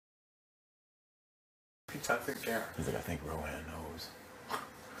I think care. He's like, I think Rohan knows.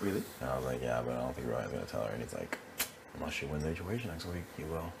 Really? And I was like, yeah, but I don't think Rohan's gonna tell her. And he's like, unless she wins HOH next week, he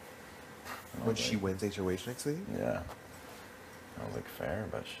will. When she wins HOH next week? Yeah. I was like, fair,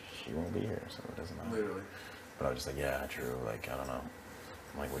 but she won't be here, so it doesn't matter. Literally. But I was just like, yeah, true. Like, I don't know.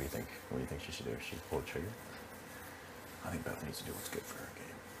 I'm like, what do you think? What do you think she should do? She pull the trigger? I think Beth needs to do what's good for her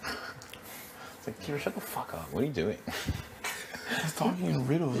game. It's like, Kira, shut the fuck up. What are you doing? He's talking in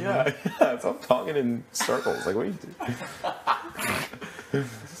riddles. Yeah, yeah. Stop talking in circles. Like, what are you doing?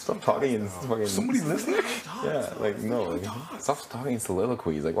 Stop talking in fucking. Somebody listening? Yeah, like no. Like, stop talking in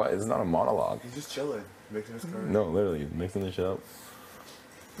soliloquies. Like, what? It's not a monologue. He's just chilling, mixing his cards. No, literally mixing this shit up.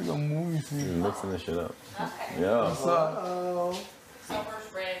 Like a movie scene. He's mixing this shit up. Okay. Yeah. What's up?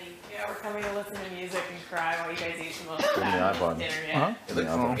 Supper's ready. Yeah, we're coming to listen to music and cry while you guys eat some of Give me the iPod. dinner yet. It looks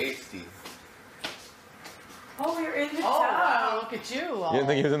Yeah. tasty. Oh, you're in the Oh, tub. wow, look at you. You didn't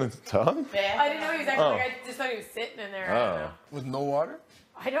think he was in the tub? I didn't know he was actually. Oh. Like, I just thought he was sitting in there. I don't Oh. know. With no water?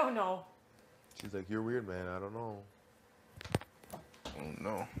 I don't know. She's like, you're weird, man. I don't know. Oh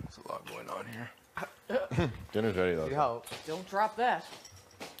no, there's a lot going on here. Dinner's ready though. Yo, don't drop that.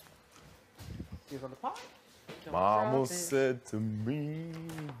 He's on the pot. Don't Mama drop it. said to me.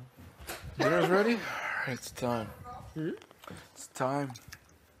 Dinner's ready? Alright, it's time. It's time.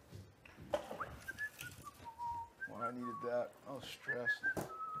 When I needed that, I was stressed.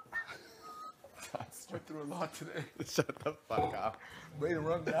 Went through a lot today. Shut the fuck up. Ready to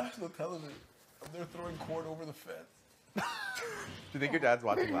run national television. I'm there throwing corn over the fence. Do you think your dad's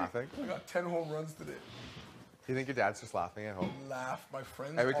watching laughing? I got 10 home runs today. Do you think your dad's just laughing at home? Laugh. My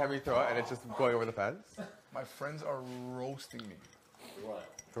friends Every are, time you throw it and it's just going over the fence? my friends are roasting me.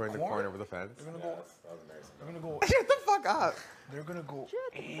 Throwing the Corn? corn over the fence? They're gonna go. They're gonna go. Shut the fuck up! They're gonna go.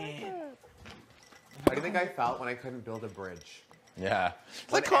 How do you think I felt when I couldn't build a bridge? Yeah.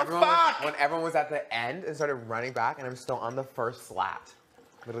 When everyone was at the end and started running back and I'm still on the first slat.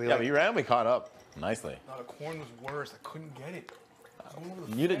 Literally Yeah, like, but you randomly caught up nicely. No, the corn was worse. I couldn't get it. It was going over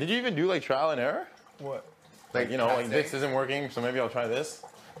the Did you even do like trial and error? What? Like, you know, like testing? this isn't working, so maybe I'll try this.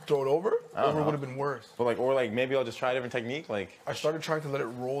 Throw it over? I don't Over know. would have been worse. But like, or like maybe I'll just try a different technique. Like, I started trying to let it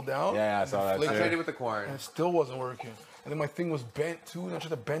roll down. Yeah, I saw that flick I too. tried it, it with the corn. and it still wasn't working. And then my thing was bent too, and I tried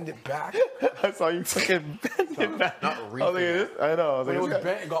to bend it back. I saw you fucking bend it back. Not I was like, reefing is this? I know. I was When it like, was is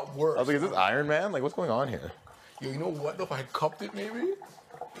this- bent, it got worse. I was like, is this Iron Man? Like, what's going on here? Yo, you know what though? If I had cupped it maybe,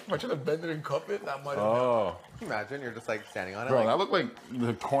 if I tried to bend it and cup it, that might have Oh, Can you imagine? You're just like standing on it. bro, like, that looked like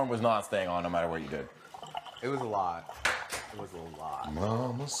the corn was not staying on no matter what you did. it was a lot. It was a lot.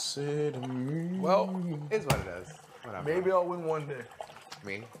 Mama said to me. Well, It's what it is. Whatever. maybe I'll win one day.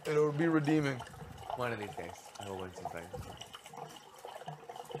 Me? It'll be redeeming. One of these days. I will win something.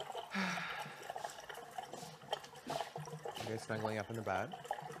 You guys snuggling up in the bed?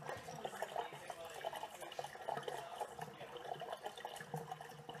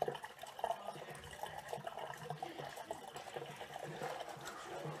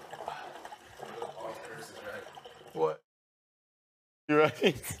 What? You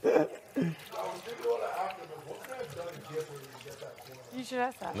right? You should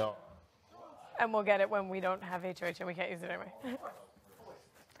ask that. No. And we'll get it when we don't have HOH and we can't use it anyway.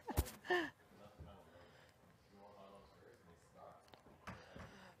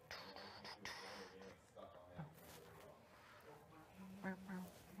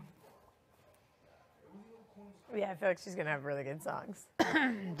 Yeah, I feel like she's gonna have really good songs.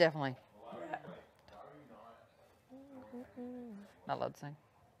 Definitely. Not allowed to sing,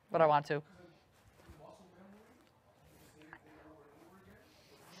 but I want to.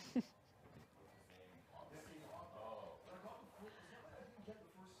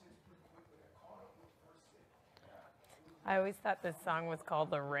 I always thought this song was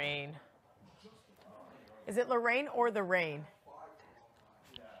called Lorraine. Is it Lorraine or The Rain?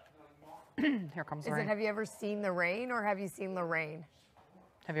 Here comes the rain. Have you ever seen The Rain or have you seen Lorraine?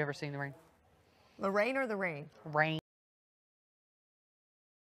 Have you ever seen the rain? Lorraine or The Rain? Rain.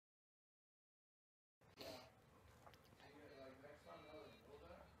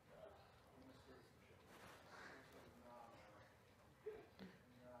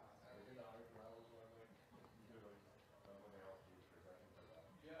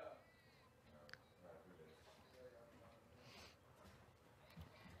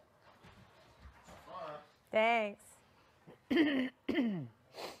 Thanks.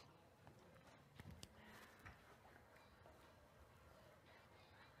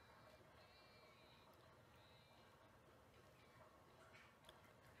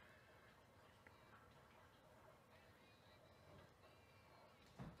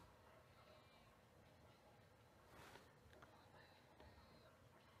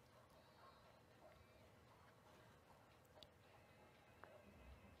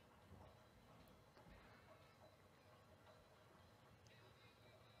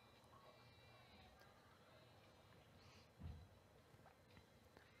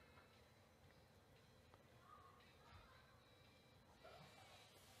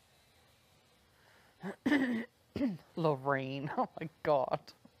 Lorraine. Oh my God.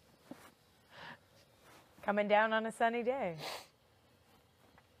 Coming down on a sunny day.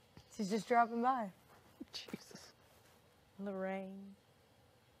 She's just dropping by. Jesus. Lorraine.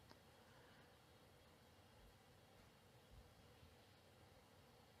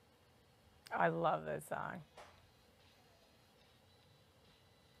 I love this song.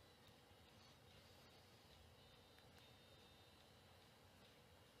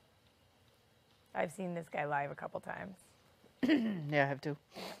 I've seen this guy live a couple times. Yeah, I have to.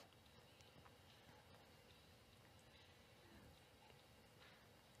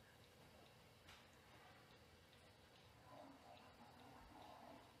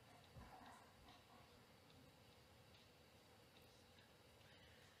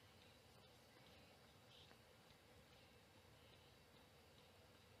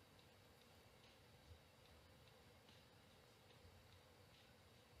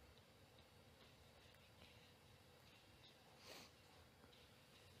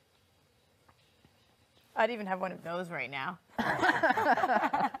 I'd even have one of those right now.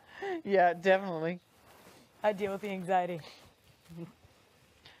 Yeah, definitely. I'd deal with the anxiety.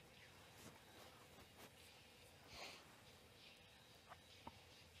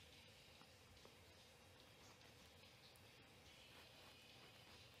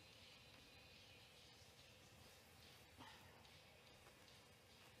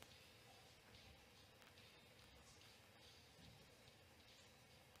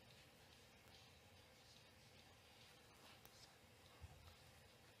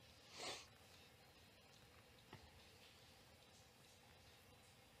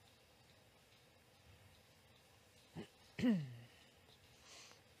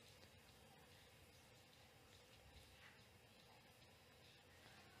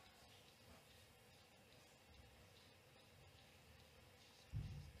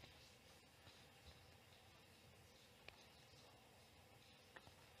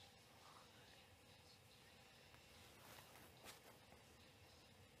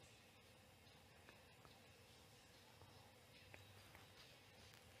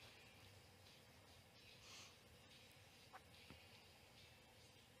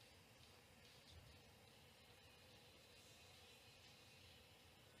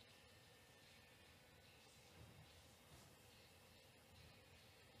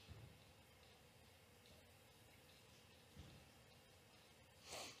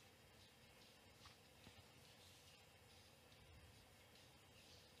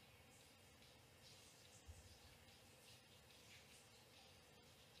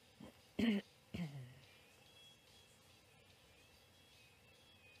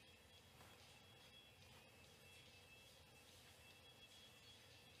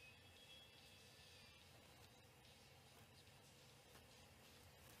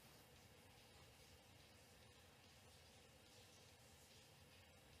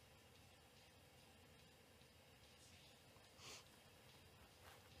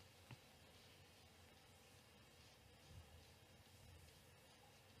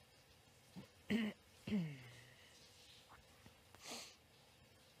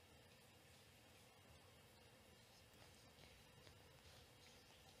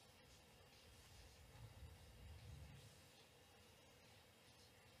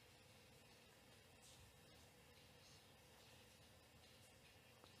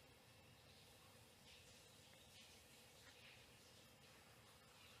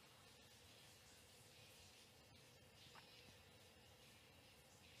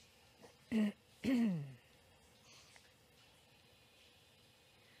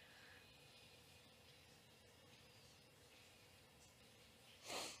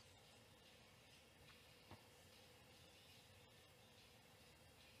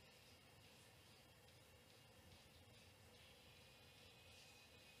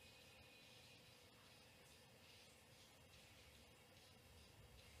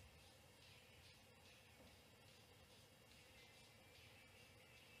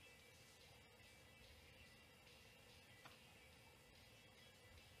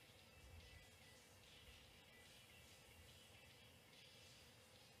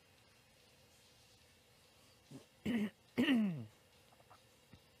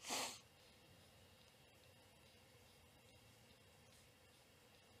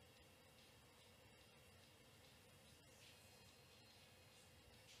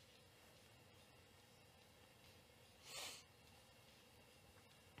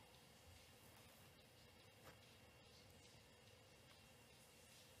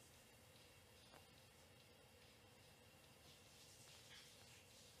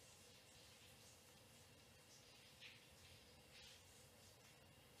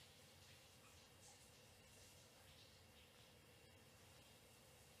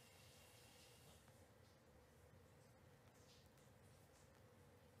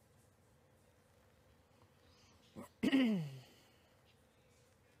 She's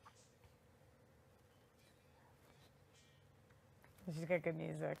got good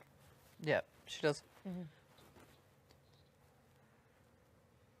music. Yep, she does.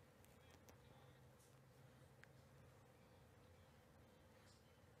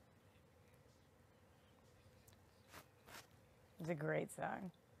 It's a great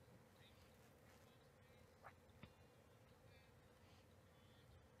song.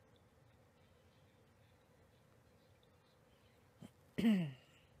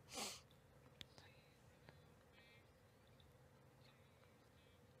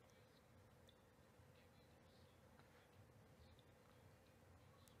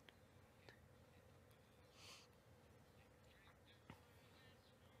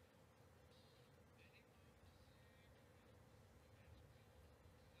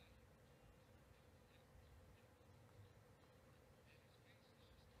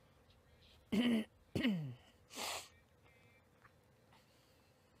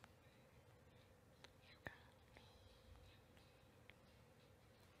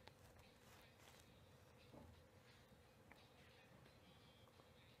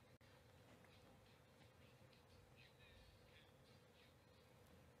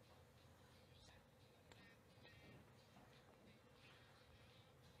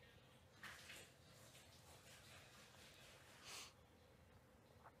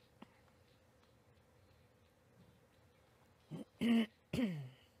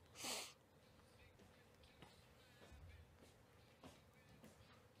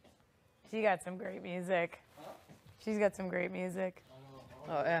 She got some great music. She's got some great music.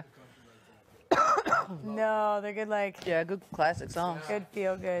 Oh yeah. No, they're good, like, Yeah, good classic songs. good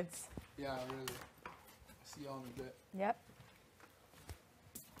feel goods. Yeah, really. See y'all in a bit. Yep.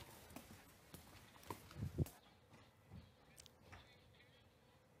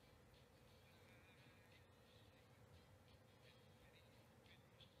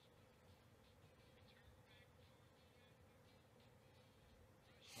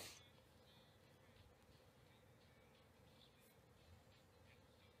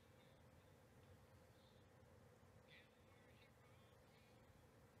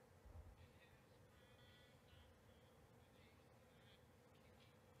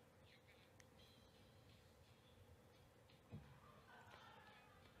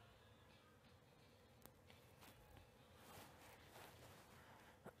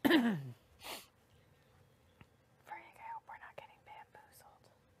 Frank, I hope we're not getting bamboozled.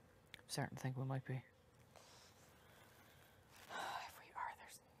 Starting to think we might be. If we are,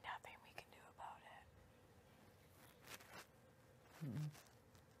 there's nothing we can do about it.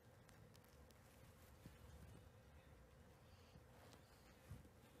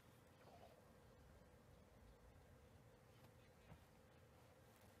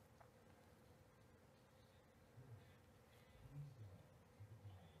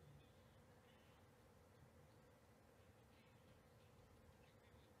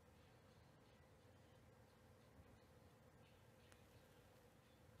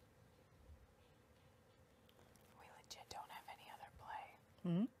 We legit don't have any other play.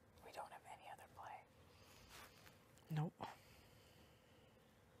 Hmm? We don't have any other play. Nope.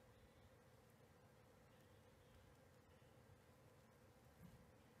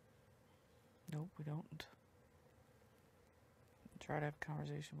 Nope, we don't. Try to have a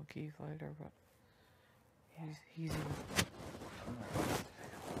conversation with Keith later, but he's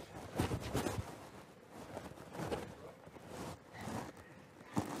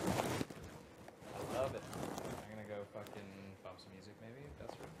Love it. I'm gonna go fucking bump some music maybe, if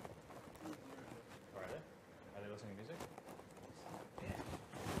that's right. Are they? Are they listening to music?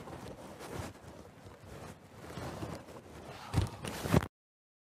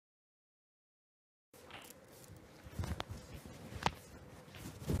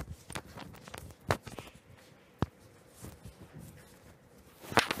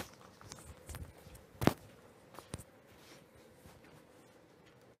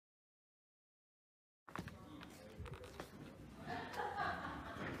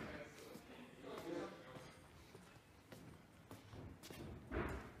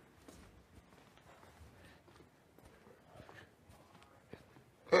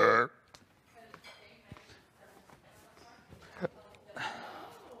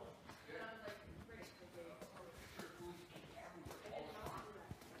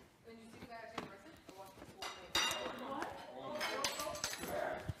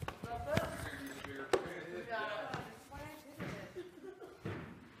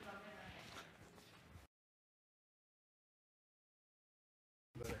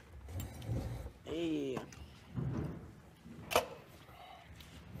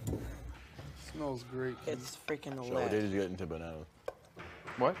 smells great. It's freaking So what day lit. did you get into bananas?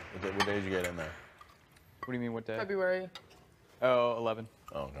 What? What day did you get in there? What do you mean, what day? February. Oh, 11.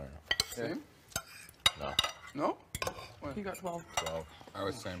 Oh, okay. Same? No. No? You got 12. 12. I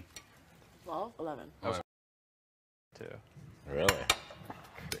was same. 12, 11. Too. Really?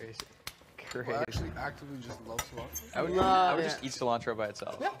 Crazy. I Crazy. actually actively just love cilantro. I would Love just eat cilantro by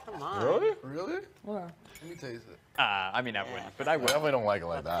itself. Yeah, come on. Really? Really? Yeah. Let me taste it. I mean, I wouldn't, but I I would. definitely don't like it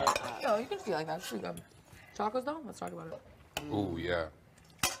like that. No, you can feel like that. It's pretty good. Tacos though? Let's talk about it. Ooh, yeah.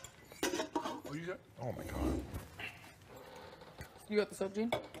 What do you say? Oh my god. You got the soap,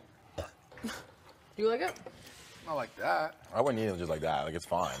 Gene? You like it? Not like that. I wouldn't eat it just like that. Like, it's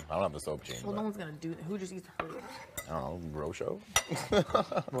fine. I don't have the soap gene. Well, but no one's gonna do that. Who just eats hers? I don't know, Rosho?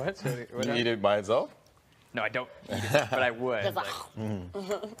 What? You eat it by itself? No, I don't eat it, but I would. Just Like,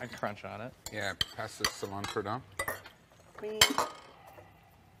 like, I'd crunch on it. Yeah, pass this cilantro down. Oops,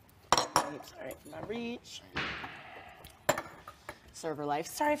 sorry for my reach. Server life,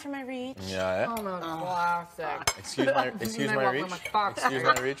 sorry for my reach. Yeah. Oh no, classic. Excuse my reach. Excuse my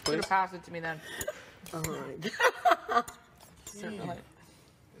reach, Should please. have passed it to me then. Oh my God. Certainly.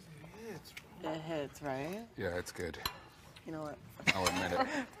 It hits, right? Yeah, it's good. You know what? I'll admit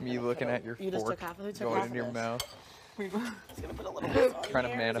it. Me looking at your You just fork took half of it, took going half into of your this. mouth, Just gonna put a little bit on trying to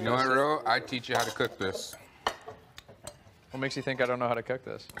here. manifest. You know what, Ro? I teach you how to cook this. What makes you think I don't know how to cook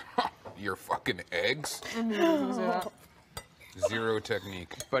this? Your fucking eggs? Zero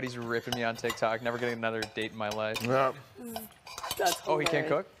technique. Buddy's ripping me on TikTok, never getting another date in my life. Yeah. That's Oh, he can't hilarious.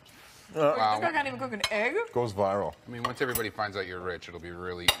 cook? This guy Wow. can't even cook an egg? Goes viral. I mean, once everybody finds out you're rich, it'll be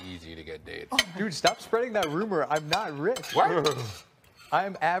really easy to get dates. Dude, stop spreading that rumor. I'm not rich. What?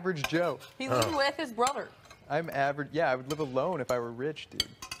 I'm average Joe. He lived with his brother. I'm average. Yeah, I would live alone if I were rich, dude.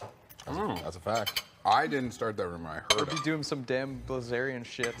 That's a fact. I didn't start that rumor. I Or heard be it. doing some damn Blazarian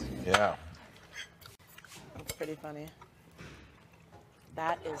shit. Yeah. That's pretty funny.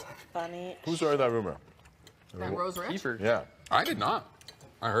 That is funny. Who started that rumor? And Rose Rich? Kiefer. Yeah. I did not.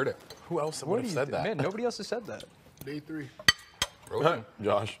 I heard it. Who else What would do have you said think? that? Man, nobody else has said that. Day 3. Rosen?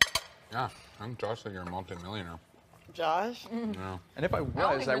 Josh. Yeah, I'm Josh, like you're a multimillionaire. Josh? No. And if I only was,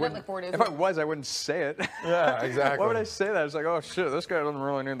 heard that wouldn't. like 4 days If I ago. was, I wouldn't say it. Yeah, exactly. Why would I say that? It's like, oh shit, this guy doesn't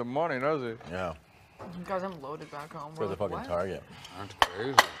really need the money, does he? Yeah. Guys, I'm loaded back home. For the fucking What? Target. That's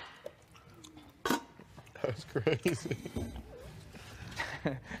crazy. That's crazy.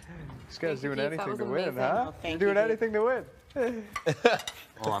 This guy's doing Keith. That anything was to win, amazing. huh? Oh, thank You're doing you, Keith. anything to win.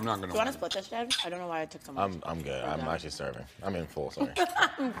 Oh, I'm not gonna. Do you want to win. split this, Dad? I don't know why I took so much. I'm good. I'm done. actually serving. I'm in full, sorry.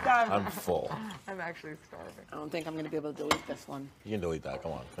 Done. I'm full. I'm actually starving. I don't think I'm going to be able to delete this one. You can delete that.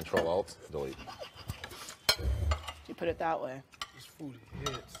 Come on. Control Alt. Delete. You put it that way. This food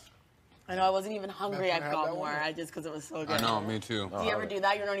hits. I know I wasn't even hungry. I Can I have got that more. one? I just because it was so good. I know, me too. Do you ever do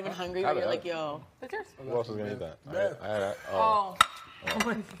that? You're not even hungry, but Have it, you're have like, it. yo. That's yours. Who else is gonna eat that? Yeah. I had that. Oh.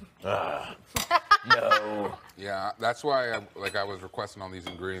 No. Yeah, that's why I was requesting all these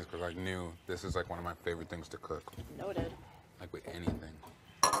ingredients because I knew this is like one of my favorite things to cook, Noted. like with anything.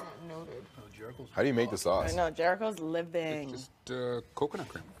 Noted. Oh, Jericho's How do you make the I sauce? know. Jericho's living. Just coconut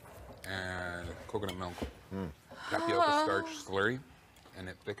cream and coconut milk, tapioca starch slurry, and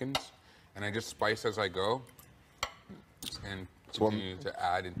it thickens. And I just spice as I go, and continue to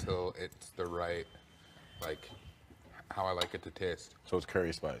add until it's the right, like, how I like it to taste. So it's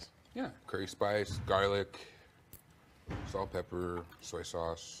curry spice. Yeah, curry spice, garlic, salt, pepper, soy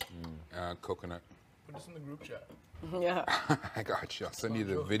sauce, coconut. Put this in the group chat. Yeah. I got you. I'll send you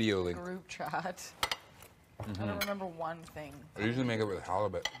the video link. Group chat. I don't remember one thing. I usually make it with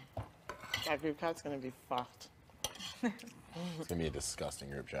halibut. That group chat's going to be fucked. It's gonna be a disgusting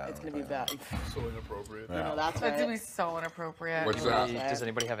group chat. It's going to be bad. So inappropriate. You know, that's That's gonna be right. so inappropriate. What's that? Right. Does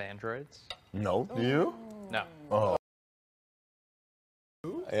anybody have Androids? No. Do you? No. Oh.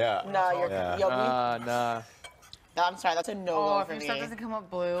 Yeah. No, you're. Yeah. Yo, Nah. I'm sorry. That's a Oh, no-go if for your me. stuff doesn't come up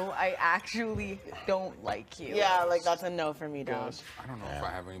blue, I actually don't like you. Yeah, like that's a no for me, dog. I don't know if I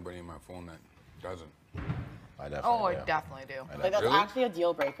have anybody in my phone that doesn't. I definitely. Oh, I do. definitely do. Like that's Really? actually a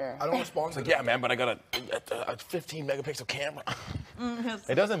deal breaker. I don't respond to Like, that. yeah, man, but I got a 15 megapixel camera.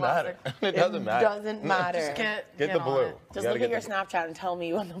 It doesn't matter. It doesn't matter. Doesn't matter. Just get Get the on blue. it. Just look at your Snapchat and tell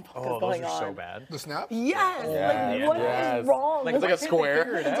me what the fuck Oh, is going those are on. so bad. The snap? Yes. Yeah, Like what is yes. wrong? It's like a square.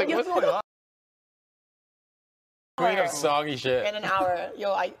 figure it It's like, out? what's going on? Queen of soggy shit. In an hour.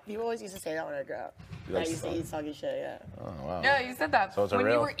 Yo, people always used to say that when I grew up. You I like used to eat soggy shit, yeah. Oh, wow. Yeah, you said that. So it's a when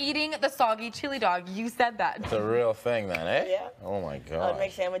real- you were eating the soggy chili dog, you said that. It's a real thing then, eh? Yeah. Oh my I would god.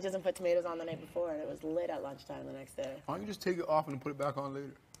 make sandwiches and put tomatoes on the night before, and it was lit at lunchtime the next day. Why don't you just take it off and put it back on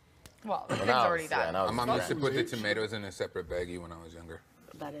later? Well, the Well, thing's now already it's- yeah, done. now My it's mom used to different. put the tomatoes in a separate baggie when I was younger.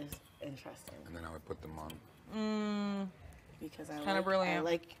 That is interesting. and then I would put them on. Because I Kinda like, I brilliant.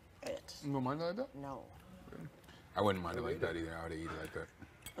 like it. You don't mind like that? No. I wouldn't mind it like that either. I would eat it like that.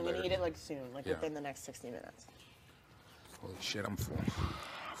 I'm going to eat it like soon, like Yeah. within the next 60 minutes. Holy shit, I'm full.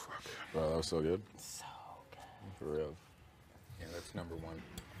 Fuck. Bro, that was so good. So good. For real. Yeah, that's number one.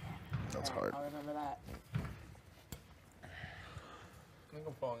 That's All hard. right, I'll remember that. I think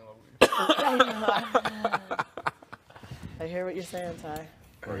I'm falling in love with you. I hear what you're saying, Ty.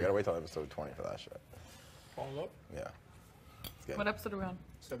 Bro, you gotta wait till episode 20 for that shit. Falling up? Yeah. It's good. What episode are we on?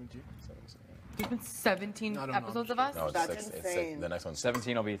 17. There's been 17 I don't know, episodes I'm of us? No, it's That's 6. It's insane. 6. The next one's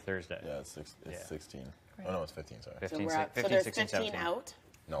 17 will be Thursday. Yeah, it's 6. It's Yeah. 16. Oh no, it's 15. Sorry. 15, So, we're at, so 15, there's 16, 15 17. out.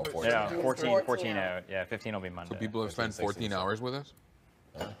 No, 14. Yeah, There's 14 14 out. Yeah, 15 will be Monday. So people have spent 15, 16, 14 hours with us?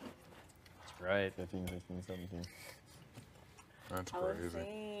 That's right. 15, 16, 17. That's How crazy.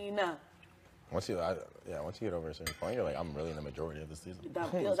 insane. Once you get over a certain point, you're like, I'm really in the majority of the season. That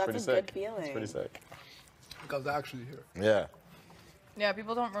It's feels, that's pretty a sick. good feeling. It's pretty sick. Because I actually here. Yeah. Yeah,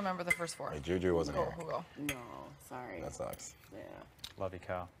 people don't remember the first 4. Like Juju wasn't Go, here. who go? No, sorry. That sucks. Yeah. Love you,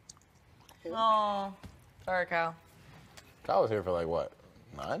 Kyle. Oh, sorry, Kyle. Kyle was here for like what?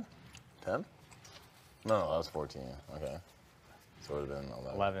 9? 10? No, that was 14. Okay. So it would have been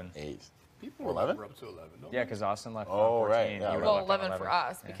 11. 11. 8. People 11? remember up to 11. Don't Yeah, because Austin left Oh, on 14. right, yeah, you right. were Well, left on 11 for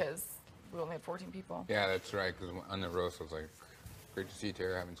us Yeah. because we only had 14 people. Yeah, that's right. Because on the roast, I was like, great to see you,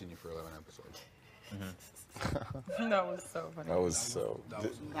 Tara. I haven't seen you for 11 episodes. That was so funny. That was so. That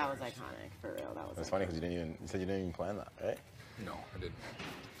was That was iconic, for real. That was It's funny because you said you didn't even plan that, right? No, I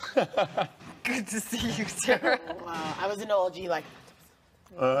didn't. Good to see you, Sarah. Wow, I was an OG, like,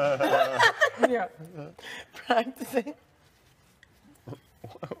 Yeah. practicing.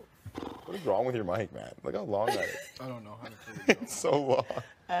 What is wrong with your mic, man? Look how long that is. I don't know how to figure it out. It's so long.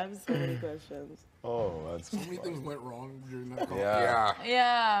 I have so many questions. Oh, that's. So many things went wrong during that call. Yeah. Yeah.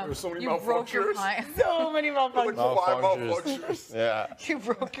 Yeah. There's so many You broke your malfunctures. pine. So many malfunctions. Malfunctures. Yeah. You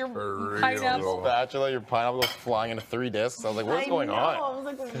broke your For real, pineapple. though. Spatula, your pineapple goes flying into 3 discs. I was like, what's going I on? was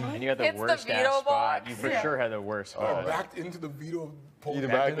like, what? And you had the It's the worst veto ass spot. box. You for Yeah. sure had the worst spot. Backed into the veto pole. You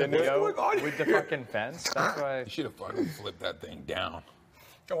Back back in the into it? video What's going on with the here? fucking fence. That's why. You should have fucking flipped that thing down.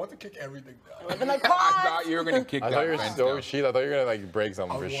 I want to kick everything down. I've been like, I pause! thought you were going to kick I that thought you were fence so down. cheap. I thought you were gonna like break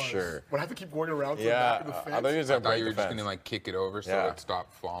something I for was. sure. But I have to keep going around to the Yeah, back of the I fence. thought you were just I gonna thought break you were the just going fence. to like kick it over so Yeah. it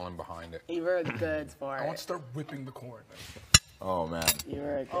stopped falling behind it. You were a good sport. I want to start whipping the corn. Oh man, You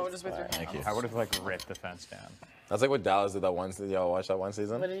were a good Oh, just with your sport. thank you. I would have like ripped the fence down. That's like what Dallas did that one season. Y'all watched that one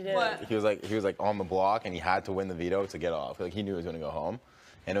season? What did he do? What? He was like on the block and he had to win the veto to get off. Like he knew he was gonna go home,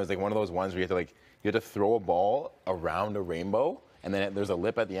 and it was like one of those ones where you had to throw a ball around a rainbow, and then there's a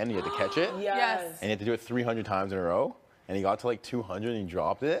lip at the end. And you had to catch it, Yes. and you had to do it 300 times in a row. And he got to like 200 and he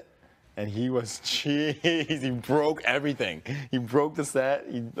dropped it, and he was jeez, he broke everything. He broke the set.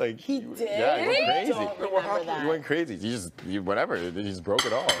 He He did? Yeah, he went crazy. Don't remember that. He went crazy. Whatever. He just broke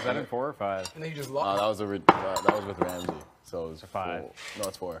it all. Was that in 4 or 5? And then you just that lost. was with Ramsey. So it was 5. No,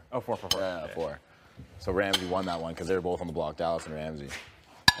 it's 4. Oh, 4. Yeah, 4. So Ramsey won that one because they were both on the block, Dallas and Ramsey.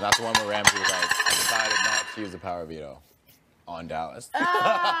 And that's the one where Ramsey was like, I decided not to use the power veto on Dallas.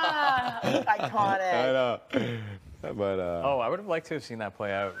 Iconic. I know. But Oh, I would have liked to have seen that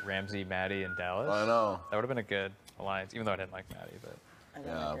play out. Ramsey, Maddie, and Dallas. I know. That would have been a good alliance, even though I didn't like Maddie. But I don't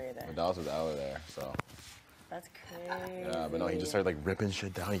Yeah, agree there. but Dallas was out of there. So That's crazy. yeah, but no, he just started like ripping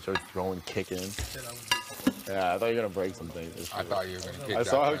shit down. He started throwing, kicking. Shit, I was Yeah, I thought you were gonna break some things. I thought you were going to kick I that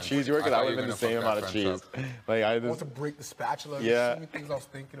saw how fence. cheesy you were because I thought would you have been were the same gonna amount of fuck cheese. that fence up. Like I I want just to break the spatula. Yeah. There's so many things I was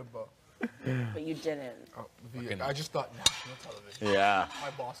thinking about. But you didn't. Oh, I just thought national television. yeah. My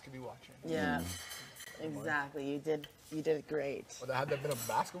boss could be watching. Yeah. Exactly. You did great. But had that been a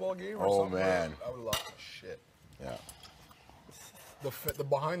basketball game or Oh, something, man. I would have lost my shit. Yeah. The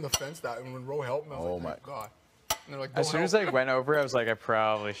behind the fence that when Ro helped me, I was Oh like, my- thank God. And they're like, as "Don't soon as help." I went over, I was like, I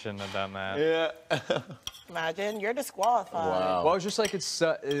probably shouldn't have done that. Yeah. Imagine you're disqualified. Wow. Well, it was just like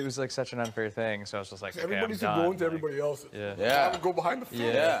it was like such an unfair thing. So I was just like, okay, Everybody's I'm going done. to everybody else. Yeah. Yeah. I would go behind the fence.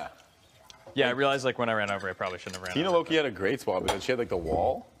 Yeah. Yeah, I realized like when I ran over, I probably shouldn't have ran Tina over. Loki had a great spot because she had like the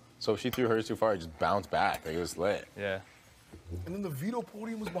wall. So if she threw hers too far, it just bounced back. Like it was lit. Yeah. And then the veto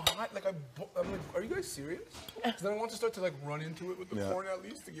podium was behind. Like I'm like, are you guys serious? Because then I want to start to like run into it with the Yeah. corn at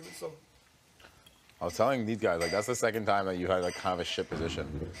least to give it some. I was telling these guys, like, that's the second time that you had, like, kind of a shit position.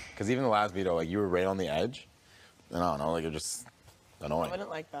 Because even the last veto, like, you were right on the edge. And I don't know, like, you're just I annoying. wouldn't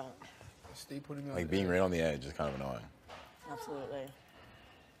like that. Stay putting me on Like, the being edge. right on the edge is kind of annoying. Absolutely.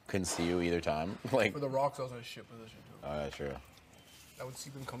 Couldn't see you either time. Like, For the Rocks, I was in a shit position too. oh, yeah, true. I would see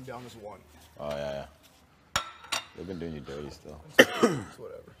them come down as one. Oh, yeah, yeah. They've been doing you dirty still. It's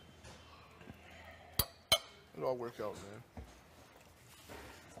whatever. It all worked out, man.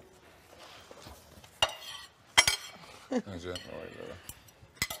 That's it.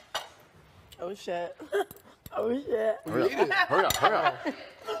 Oh shit. Oh shit. We ate it. Hurry up, hurry up.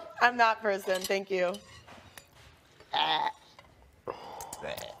 I'm that person. Thank you.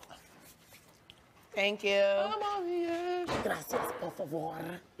 Thank you. Gracias, por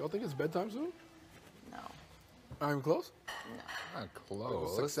favor. Y'all think it's bedtime soon? No. Not even close? Not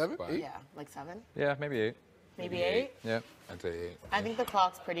close. 6, 7, but 8? Yeah, like 7? Yeah, maybe 8. Maybe 8? Yep. I'd say 8. I think the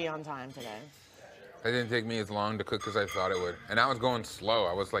clock's pretty on time today. It didn't take me as long to cook as I thought it would. And I was going slow.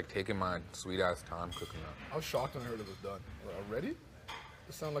 I was like taking my sweet ass time cooking that. I was shocked when I heard it was done. Already?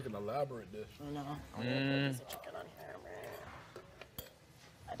 It sounded like an elaborate dish. I know. I'm gonna put a piece of chicken on here.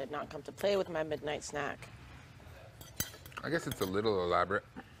 I did not come to play with my midnight snack. I guess it's a little elaborate.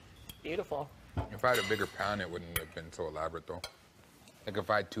 Beautiful. If I had a bigger pan, it wouldn't have been so elaborate though. Like if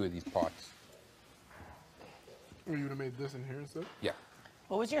I had 2 of these pots. Or you would have made this in here instead? Yeah.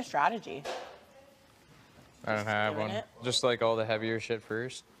 What was your strategy? I don't have doing one. it? Just like all the heavier shit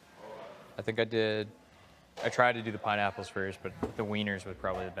first. I think I tried to do the pineapples first, but the wieners was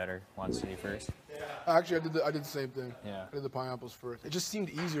probably the better ones to do first. Actually, I did the same thing. Yeah. I did the pineapples first. It just seemed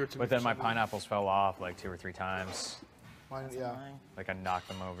easier to me. But then for my some reason. pineapples fell off like 2 or 3 times. Mine, yeah. Like I knocked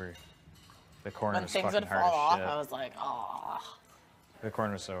them over. The corn When was things fucking would hard fall off, as shit. I was like, oh. The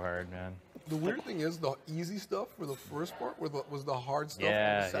corn was so hard, man. The weird thing is the easy stuff for the first part was the hard stuff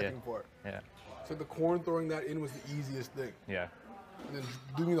Yeah, for the second part. Yeah. So the corn throwing that in was the easiest thing. Yeah. And then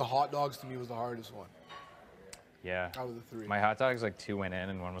doing the hot dogs to me was the hardest one Yeah. out of the 3. My hot dogs, like 2 went in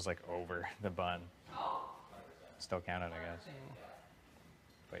and 1 was like over the bun. Still counted, I guess.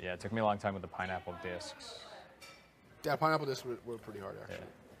 But yeah, it took me a long time with the pineapple discs. Yeah, pineapple discs were pretty hard actually. Yeah.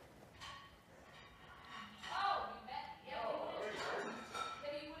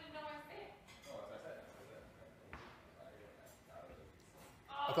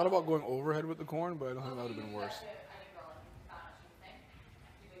 I thought about going overhead with the corn, but I don't think that would have been worse.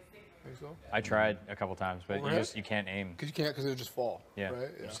 Think so? I tried a couple times, but Overhead? you can't aim. Because you can't, because it would just fall. Yeah. Right?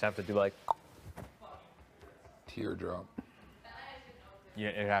 You just have to do like, Teardrop. yeah,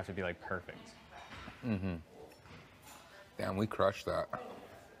 it'd have to be like perfect. Damn, we crushed that.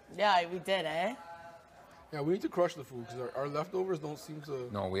 Yeah, we did, eh? Yeah, we need to crush the food because our leftovers don't seem to.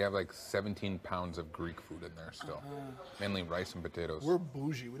 No, we have like 17 pounds of Greek food in there still. Mainly rice and potatoes. We're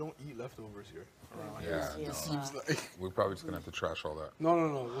bougie. We don't eat leftovers here. yeah, Yeah. no. Seems like. We're probably just gonna have to trash all that. No.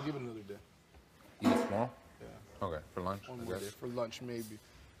 We'll give it another day. Eat it tomorrow? Yeah. Okay, for lunch, One I more day. guess. For lunch, maybe.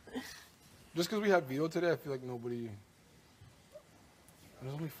 Just because we had Vito today, I feel like nobody.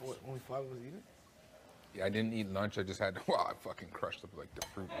 There's only 5 of us eating? Yeah, I didn't eat lunch. I just had, wow, I fucking crushed up like the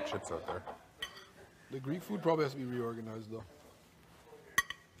fruit and chips out there. The Greek food probably has to be reorganized though.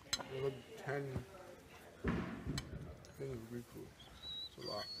 There's like 10 things of Greek food. It's a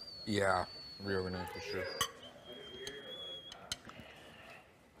lot. Yeah, reorganized for sure.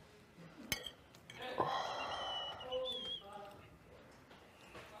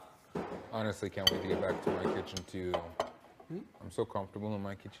 Honestly, can't wait to get back to my kitchen too. I'm so comfortable in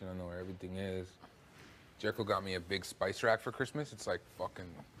my kitchen. I know where everything is. Jericho got me a big spice rack for Christmas. It's like fucking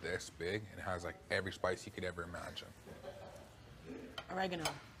this big and it has like every spice you could ever imagine. Oregano,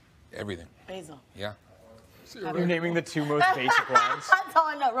 Everything. basil. Yeah. You're naming the 2 most basic ones. That's all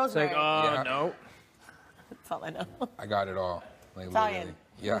I know. It's Rosemary. like, Yeah. no. That's all I know. I got it all. Like Italian.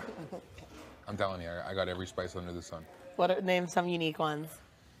 literally. Yeah. I'm telling you, I got every spice under the sun. Name some unique ones.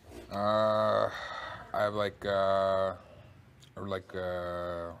 I have I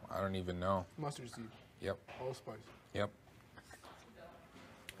don't even know. Mustard seed, Yep. allspice, Yep.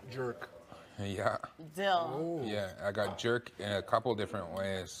 jerk. Yeah. Dill. Oh. Yeah. I got jerk in a couple different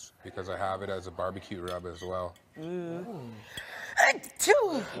ways because I have it as a barbecue rub as well.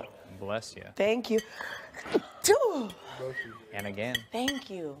 Two. Bless you. Thank you. Two. And again. Thank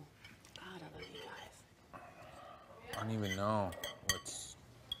you. God, I love you guys. I don't even know what's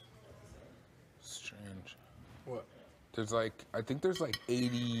strange. What? There's like, I think there's like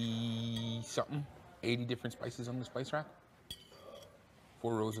 80 something, 80 different spices on the spice rack.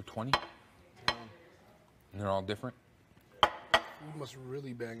 4 rows of 20. And they're all different. Food must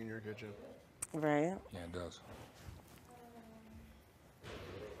really bang in your kitchen. Right. Yeah, it does.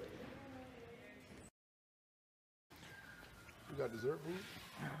 You got dessert food?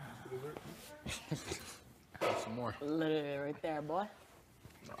 Dessert? Have some more. Literally right there, boy.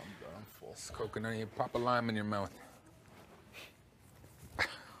 No, I'm done. I'm full. It's coconut, you pop a lime in your mouth. I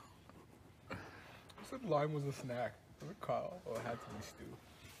said lime was a snack. Was it Kyle? Oh, it had to be stew.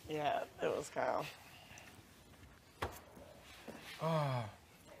 Yeah, it was Kyle. Ah.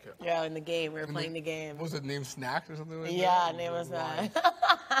 Yeah, in the game. We were playing the game. What was it, named Snacks or something like Yeah, that? name was Lime.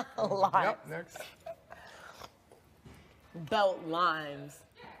 that. Lime. Yep, next. Belt limes.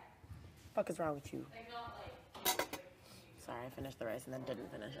 Fuck is wrong with you? Sorry, I finished the rice and then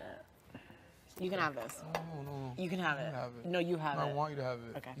didn't finish it. You can have this. No. You can have it. No, you have I it. want you to have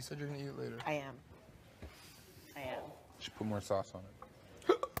it. Okay. You said you're gonna eat it later. I am. Should put more sauce on it.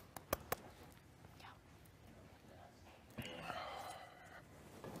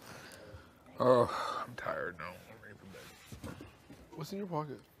 Oh, I'm tired now. I'm ready for bed. What's in your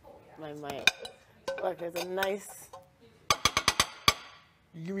pocket? My mic. Look, there's a nice.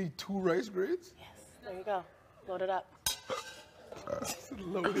 You give me 2 rice grades? Yes. There you go. Load it up.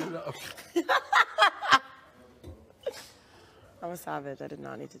 Load it up. I'm a savage. I did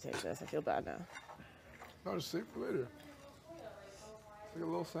not need to take this. I feel bad now. No, just save for later. It's like a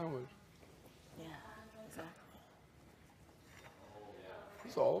little sandwich. Yeah, exactly.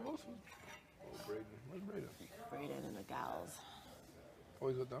 It's all of us? Oh, Braden. Where's Braden? Braden and the gals. Oh,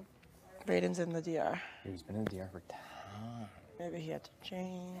 he's with them? Braden's in the DR. He's been in the DR for time. Maybe he had to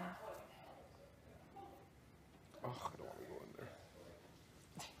change. Oh, I don't want to go in there.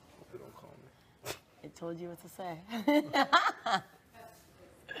 Hope they don't call me. I told you what to say.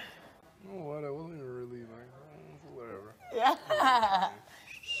 You know what? I wasn't even really like, whatever. Yeah. I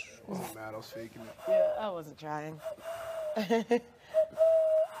wasn't mad. I was faking it. Yeah, I wasn't trying.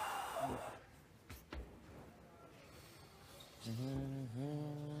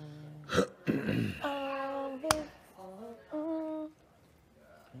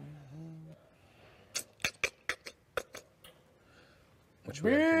 What should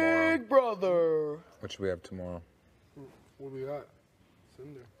we have tomorrow? Big brother. What should we have tomorrow? What do we got? It's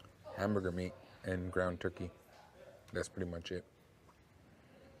in there. Hamburger meat and ground turkey. That's pretty much it.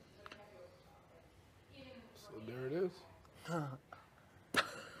 So there it is.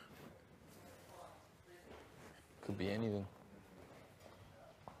 Could be anything.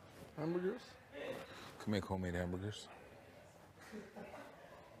 Hamburgers? Could make homemade hamburgers.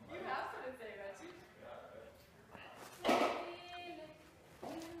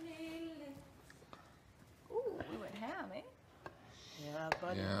 Ooh, we went ham, eh? Yeah,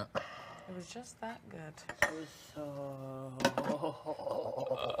 buddy. Yeah. It was just that good. It was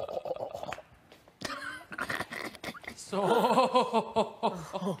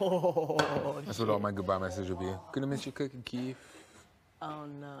That's what all my goodbye message will be. Gonna miss you cooking, Keith. Oh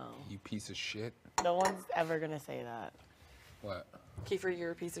no. You piece of shit. No one's ever gonna say that. What? Kiefer,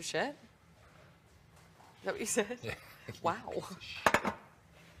 you're a piece of shit? Is that what you said? Yeah. Wow.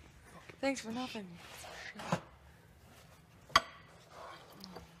 Thanks for nothing.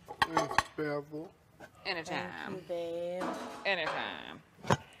 Thanks, Basil. Anytime. Thank you, babe. Anytime.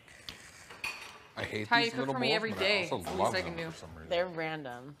 I hate How you these cook little for me bowls, every but day. I also It's the love least I can them do. for some reason. They're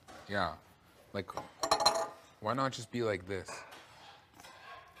random. Yeah. Like, why not just be like this?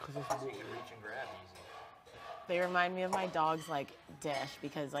 They remind me of my dog's like dish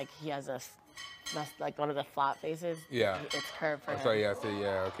because like he has that's like one of the flat faces. Yeah. It's curved for I'm him. sorry,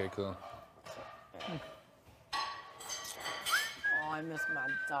 yeah, okay, cool. Oh, I miss my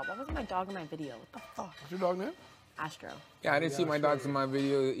dog. What was my dog in my video? What the fuck? What's your dog name? Astro. Yeah, I didn't see my dogs in my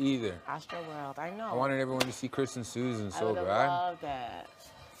video either. Astro World. I know. I wanted everyone to see Chris and Susan I so would have bad. loved it.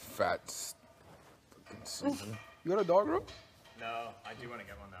 Fat fucking Susan. You got a dog, bro? No, I do want to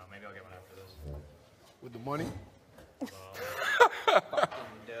get one though. Maybe I'll get one after this. With the money?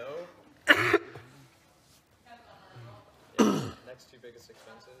 Next two biggest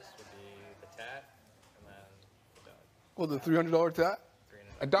expenses would be the tat and then the dog. Well, the $300 tat?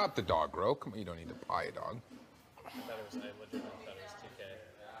 Adopt the dog, bro. Come on, you don't need to buy a dog. I legitimately thought it was 2K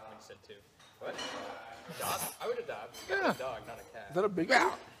when you said 2. What? Adopt? I would adopt. Yeah. A dog, not a cat. Is that a big Yeah.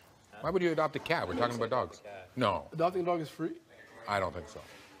 deal? Why would you adopt a cat? We're talking about dogs. No, Adopting a dog is free? I don't think so.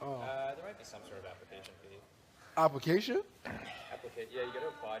 There might be some sort of application fee. Application? Yeah, you got to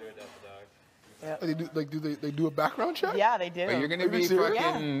apply to adopt a dog. Like, they do a background check? Yeah, they do. But you're gonna Are you be serious?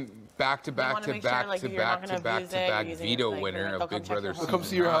 fucking back to back wanna to make sure, back like, to you're not back gonna to back abuse to it, back using it, veto like, winner they'll of come Big check Brother your They'll come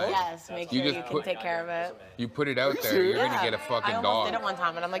see your Season house? 9. Yes, make You sure just you can put- take care of it. You put it out you there, you're serious? gonna get a I fucking almost did it dog. one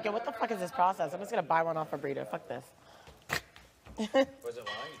time, and I'm like, yo, what the fuck is this process? I'm just gonna buy one off a breeder. Fuck this. Was it long?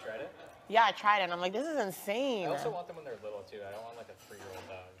 You tried it? Yeah, I tried it, and I'm like, this is insane. I also want them when they're little, too. I don't want like a 3-year-old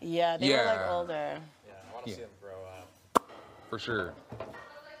dog. Yeah, they were like Yeah. older. Yeah, I want to Yeah. see them grow up. For sure.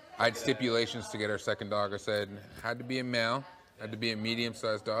 I had stipulations to get our second dog. I said had to be a male, had to be a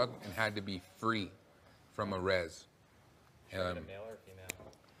medium-sized dog, and had to be free from a res. Male or female?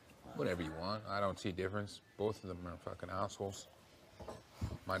 Whatever you want. I don't see a difference. Both of them are fucking assholes.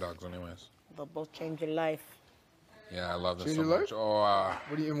 My dogs, anyways. They'll both change your life. Yeah, I love this Change so your much. life? Oh,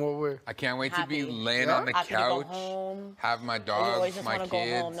 What do you, in what way? I can't wait to be Happy. laying Yeah? on the Happy to go couch, home. have my Like, you always dogs, just my want to go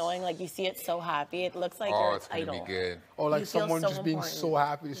kids. home knowing like you see it so happy. It looks like Oh, you're it's its gonna idol. be good. Or like You feel someone so just being important. so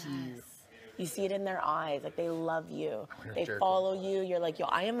happy to see you. You see it in their eyes, like they love you. gonna They jerk follow you. You're like, yo,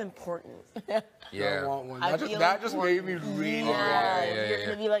 I am important. I Yeah. want one. I That just, feel that just made me important. really yeah, You're yeah.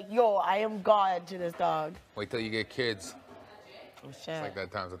 gonna be like, yo, I am God to this dog. Wait till you get kids. Oh shit. It's like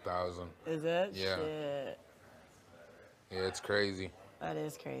that times 1,000. Is it? Yeah. Shit. Yeah, it's crazy. That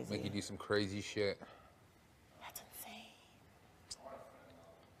is crazy. Make you do some crazy shit. That's insane.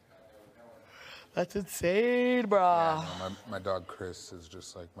 That's insane, bro. Yeah, no, my dog Chris is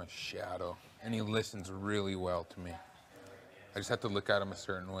just like my shadow, and he listens really well to me. I just have to look at him a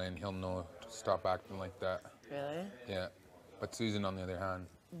certain way, and he'll know to stop acting like that. Really? Yeah. But Susan, on the other hand,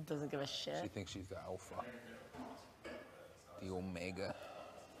 Doesn't give a she shit. thinks she's the alpha, the omega.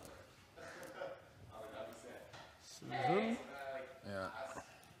 Susan? Yeah.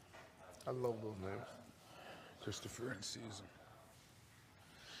 I love those names. Christopher and Susan.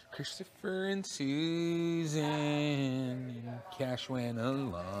 Christopher and Susan. Cash went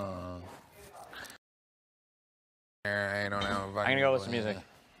along. I don't know. If I'm gonna go with some music.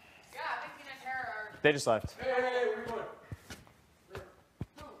 They just left.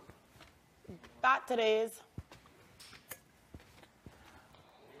 Got today's.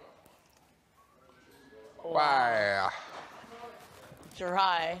 Why?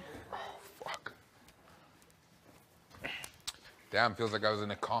 Dry. Fuck. Damn, feels like I was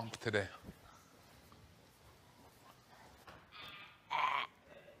in a comp today.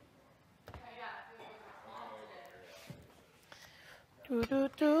 Do, do,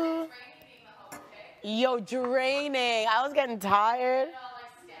 do. Yo, draining. I was getting tired.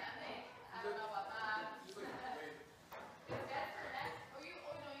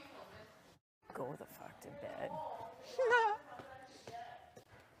 Go the fuck to bed.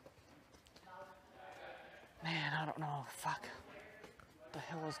 Man, I don't know. Fuck. What the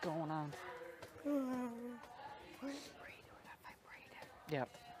hell is going on? Yep.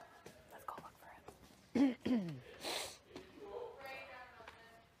 Let's go look for it.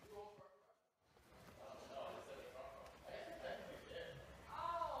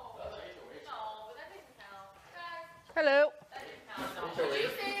 Hello. Did you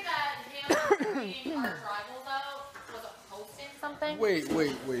say that him being our rivals out was hosting something? Wait. What?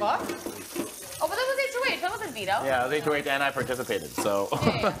 Oh, but that was H2H. That wasn't veto. Yeah, they do it, and I participated. So.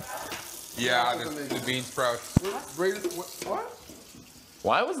 Yeah. Yeah, the bean sprouts. Braden, what?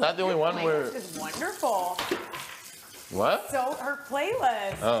 Why was that the only one where? This is wonderful. What? So her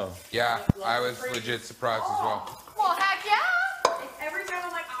playlist. Oh. Yeah, I was legit surprised as well. Well, heck yeah. Every time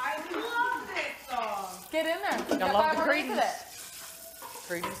I'm like, I love this song. Get in there. I love the Credence.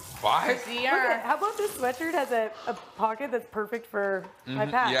 Credence. Why? Look at, how about this sweatshirt has a pocket that's perfect for my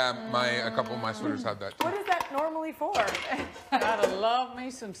pack? Yeah, a couple of my sweaters have that too. What is that normally for? Gotta love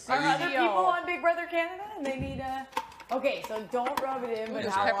me some Are other CCO. people on Big Brother Canada and they need a... Okay, so don't rub it in, but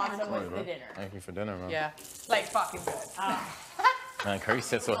Just how peppermint. awesome was the dinner? Thank you for dinner, man. Yeah. Like fucking good. Man, curry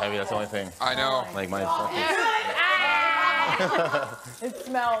sits so heavy. That's the only thing. I know. Like my fucking. It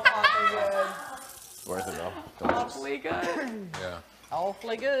smells awfully good. It's worth it though. Delicious. Awfully good. Yeah.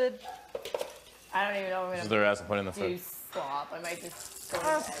 Awfully good. I don't even know if This I'm is gonna the rest I put in the do fridge. slop. I might just go to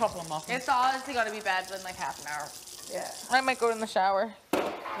That's a bed. couple of muffins. It's honestly gonna be bad in like half an hour. Yeah. I might go in the shower.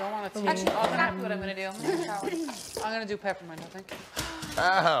 Don't want to Actually, that's exactly what I'm gonna do. I'm gonna shower. I'm gonna do peppermint, I think.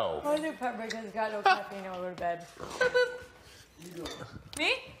 Ow. I do pepper because it's got no caffeine. I'll go to bed.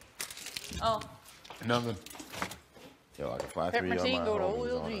 Me? Oh. Nothing. Yo, like a 5-3 Peppermint on tea, my go to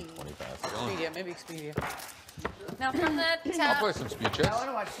homies on OLG. a 20 past. Expedia, maybe Expedia. Now from the I'll tap. play some speed I chess. want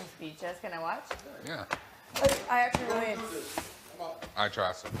to watch some speeches. Can I watch? Yeah. I actually really. I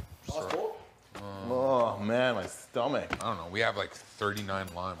try some. So, Oh man, my stomach. I don't know. We have like 39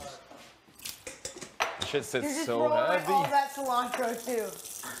 limes. This shit You're sits just so throwing heavy. all that cilantro too.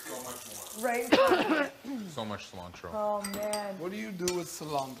 Right. in front of me. So much cilantro. Oh man. What do you do with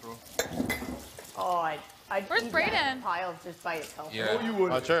cilantro? Oh, I'd Where's eat Brayden? that pile just by itself. Yeah. Oh, you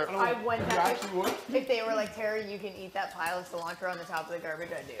would. Oh, sure. I went You that actually would? if they were like, Terry, you can eat that pile of cilantro on the top of the garbage,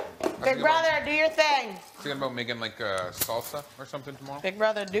 I'd do. Big brother, do your thing. Thinking about making like a salsa or something tomorrow. Big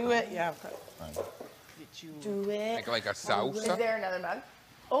brother, do it. Yeah. Do it. Make like a Is salsa. there another mug?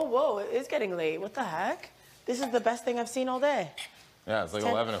 Oh, whoa, it is getting late. What the heck? This is the best thing I've seen all day. Yeah, it's like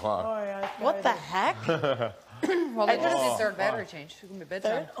 11 o'clock. Oh yeah. that's What good. the heck? Well, they just did third battery change. It's gonna be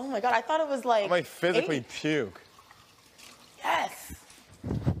bedtime. Third? Oh my god, I thought it was like. I might physically 8. puke. Yes.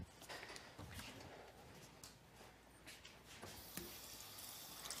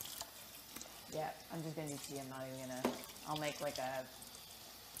 Yeah. I'm just gonna do tea. I'm not even gonna. I'll make like a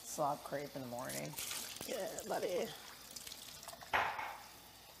slop crepe in the morning. Yeah, buddy.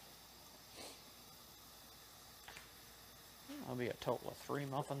 That'll be a total of 3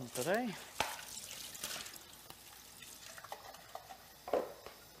 muffins today.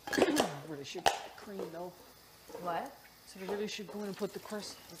 Really should put the cream though. What? So we really should go in and put the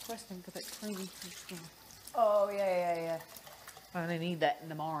request in for that cream. Oh yeah. I'm gonna need that in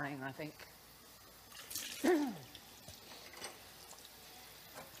the morning, I think.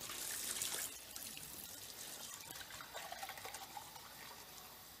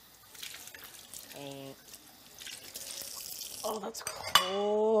 Oh, that's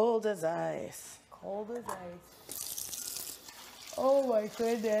cold as ice. Cold as ice. Oh my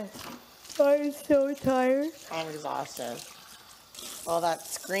goodness. I'm so tired. I'm exhausted. All that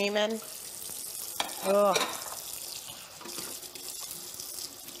screaming. Ugh.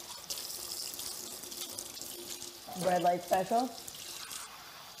 Red light special?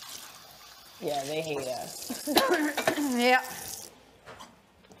 Yeah, they hate us. Yeah.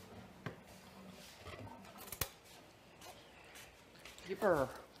 Keeper.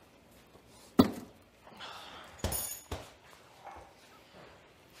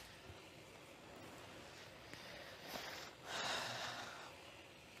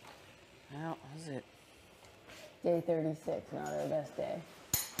 Well, is it? Day 36, not our best day.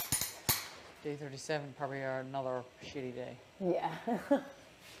 Day 37, probably another shitty day. Yeah.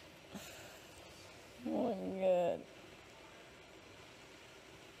 Oh my god.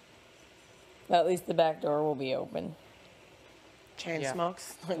 At least the back door will be open. Chain Yeah.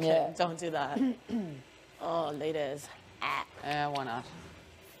 smokes? Okay, don't do that. Oh, ladies. Why not?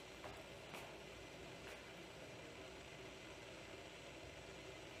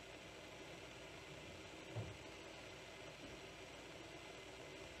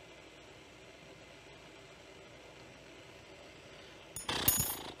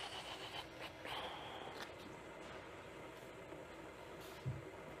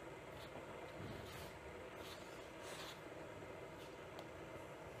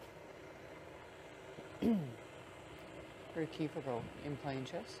 Where'd Kiefer go? In playing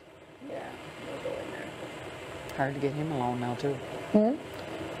chess? Yeah, we'll go in there. Hard to get him alone now, too.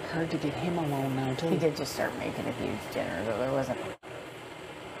 Hard to get him alone now, too. He did just start making a huge dinner, though there wasn't.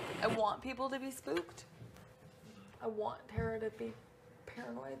 I want people to be spooked. I want Tara to be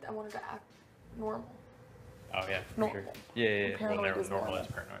paranoid. I want her to act normal. Oh yeah, for Normal. sure. Yeah. Well, Paranoid is normal normal.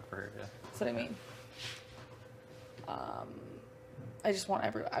 is paranoid for her. Yeah. That's what I mean. I just want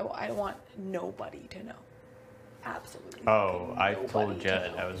I want nobody to know. Absolutely. Oh, I nobody told to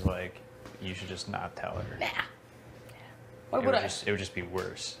Jed, know. I was like, you should just not tell her. Nah. Why It would I? it would just be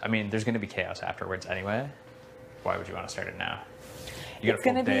worse. I mean, there's going to be chaos afterwards anyway. Why would you want to start it now? You got It's a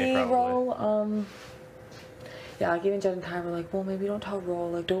full gonna day, be probably. roll. Yeah, like even Jed and Ty were like, well, maybe don't tell Roll.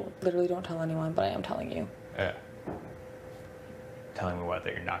 Like, don't tell anyone. But I am telling you. Yeah. Telling me what,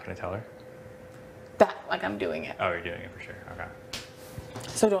 that you're not going to tell her? That like I'm doing it. Oh, you're doing it for sure. Okay.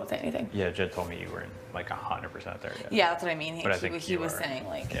 So don't say anything. Yeah, Jed told me you weren't like 100% there yet. Yeah, that's what I mean. But I think He you was are. saying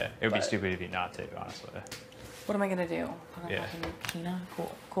like. Yeah, it would be but stupid of you not to, honestly. What am I gonna do? Put on Yeah. fucking Tina?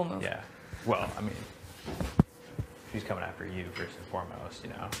 Cool move. Yeah. Well, I mean, she's coming after you first and foremost, you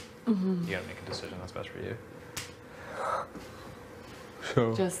know. Mm-hmm. You gotta make a decision that's best for you.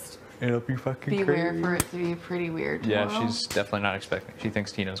 So Just it'll be fucking beware crazy. for it to be pretty weird. Yeah, tomorrow. she's definitely not expecting. She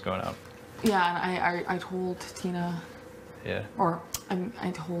thinks Tina's going up. Yeah, and I told Tina, Yeah. or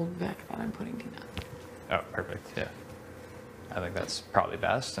I told Vic that I'm putting Tina. Oh, perfect. Yeah. I think that's probably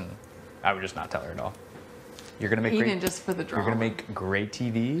best, and I would just not tell her at all. You're gonna make Even great. just for the drama. You're gonna make great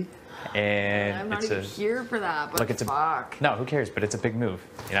TV, and I'm not it's even a here for that, but like it's fuck. a no. Who cares? But it's a big move,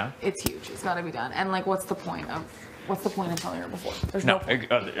 you know. It's huge. It's got to be done. And like, what's the point of telling her before? There's No,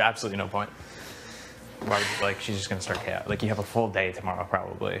 point. absolutely no point. Why would you, like she's just gonna start chaos. Like you have a full day tomorrow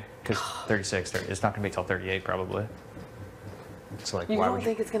probably, because 36, 30, it's not gonna be till 38 probably. So like, You why don't would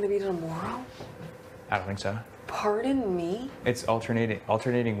think you? it's gonna be tomorrow? I don't think so. Pardon me? It's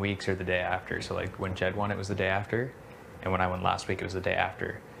alternating weeks or the day after. So like when Jed won, it was the day after, and when I won last week, it was the day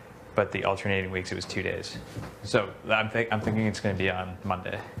after. But the alternating weeks, it was 2 days. So I'm thinking it's gonna be on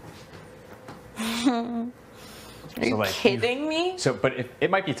Monday. Are you kidding me? So, but if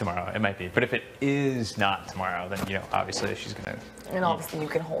it might be tomorrow, it might be. But if it is not tomorrow, then you know, obviously she's gonna. And obviously you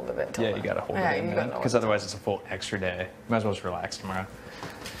can hold of it until Yeah, then. you gotta hold Yeah, it you in gotta know because what- otherwise it's a full extra day. Might as well just relax tomorrow.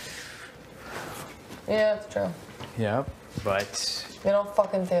 Yeah, that's true. Yeah, but You don't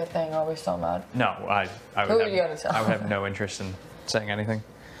fucking say a thing, or I'll be so mad. no, I Who would are you gonna have, tell? I would have no interest in saying anything.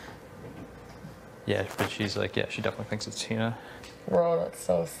 Yeah, but she's like, yeah, she definitely thinks it's Tina. Bro, that's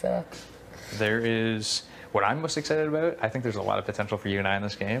so sick. There is what I'm most excited about. I think there's a lot of potential for you and I in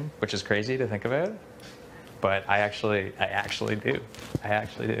this game, which is crazy to think about. But I actually do. I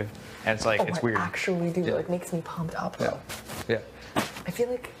actually do. And it's like, it's weird. I actually do. It makes me pumped up. Yeah. I feel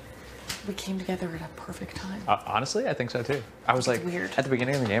like we came together at a perfect time. Honestly, I think so too. I was like, weird. at the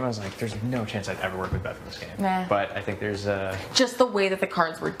beginning of the game, I was like, there's no chance I'd ever work with Beth in this game. Nah. But I think there's Just the way that the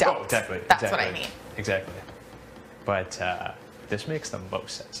cards were dealt. Oh, exactly. That's what I mean. Exactly. But this makes the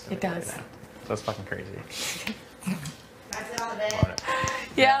most sense to me It does. right now. So that's fucking crazy. That's it on the bed.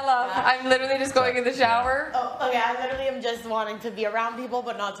 Yeah, love. I'm literally just going in the shower. Oh, okay. I literally am just wanting to be around people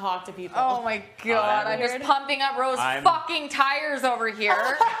but not talk to people. Oh my god, I'm just pumping up Rose's fucking tires over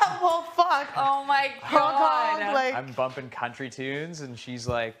here. Well, fuck. Oh my god. I'm bumping country tunes and she's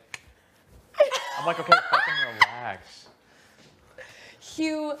like, I'm like, okay, fucking relax.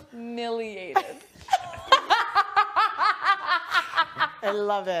 Humiliated. I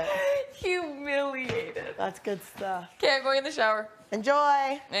love it. Humiliated. That's good stuff. Okay, I'm going in the shower.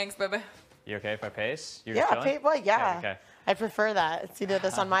 Enjoy. Thanks, baby. You okay if I pace? You're Yeah, just chilling? boy, yeah. Okay. I prefer that. It's either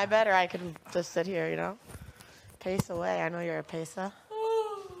this on my bed or I can just sit here, you know? Pace away. I know you're a pacer.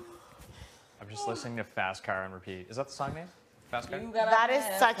 I'm just listening to Fast Car on repeat. Is that the song name? Fast Car? That is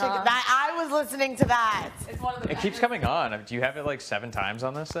such a good. I was listening to that. It's one of the It keeps coming on. Do you have it like 7 times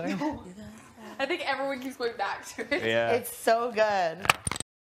on this thing? I think everyone keeps going back to it. Yeah. It's so good.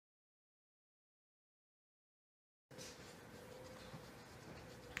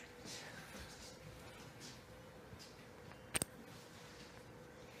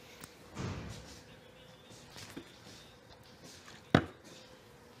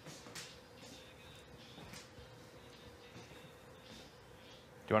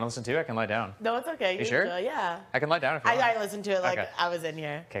 Do you want to listen to it? I can lie down. No, it's okay. You sure? Enjoy. Yeah. I can lie down if you want. I listened to it like Okay. I was in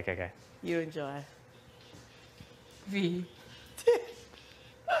here. Okay. You enjoy. V.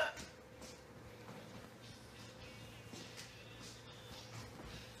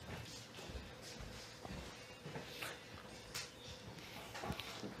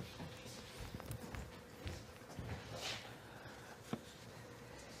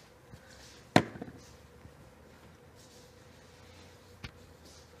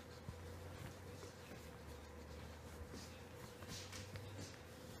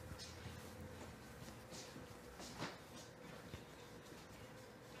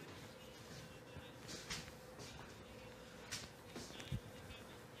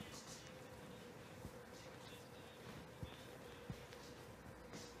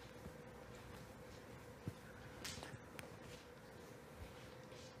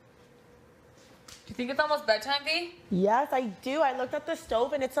 Do you think it's almost bedtime, V? Yes, I do. I looked at the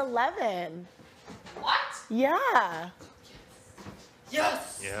stove and it's 11. What? Yeah.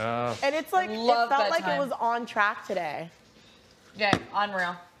 Yes. Yeah. And it's like, Love it felt like bedtime. it was on track today. Yeah,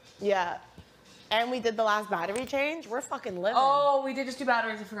 unreal. Yeah. And we did the last battery change. We're fucking living. Oh, we did just do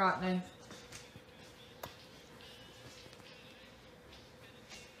batteries. I forgot, man.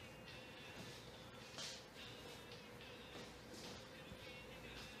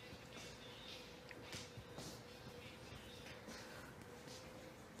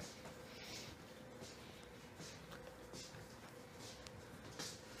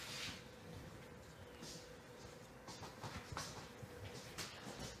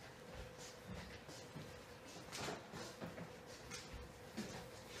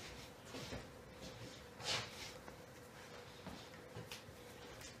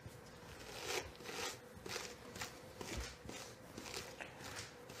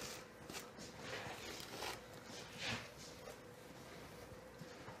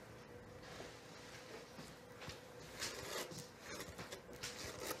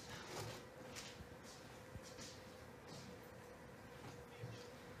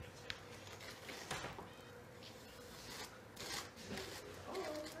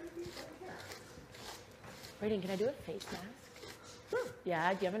 Brayden, can I do a face mask?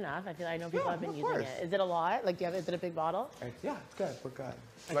 Yeah, do you have enough? I feel like I know people have been using it. Is it a lot? Like, is it a big bottle? Yeah, it's good. We're good.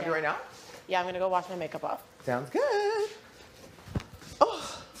 You want to do it right now? Yeah, I'm gonna go wash my makeup off. Sounds good.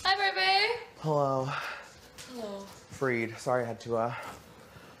 Hi, baby. Hello. Hello. Freed. Sorry I had to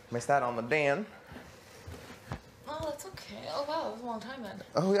miss that on the Dan. Oh, that's okay. Oh, wow. That was a long time then.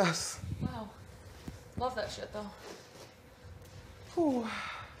 Oh, yes. Wow. Love that shit, though. Whew.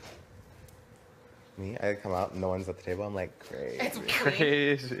 Me, I come out and no one's at the table. I'm like, crazy. It's weird.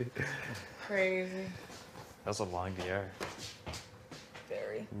 Crazy. Crazy. That was a long DR.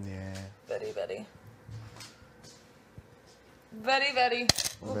 Very. Yeah. Very, very. Very, very.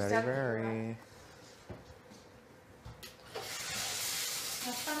 Oops, Very, step. very.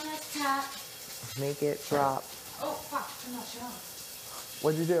 Make it drop. Oh, fuck. I'm not shut off.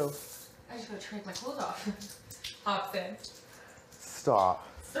 What'd you do? I just gotta take my clothes off. Hobson. Stop.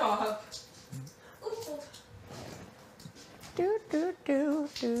 Stop. Do do do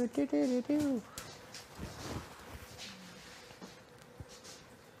do do do do.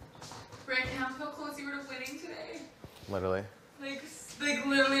 Rick, how close you were to winning today? Literally. Like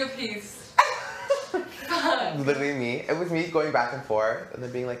literally a piece. Literally me. It was me going back and forth and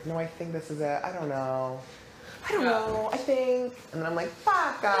then being like, no, I think this is it. I don't know. I don't know. I think. And then I'm like,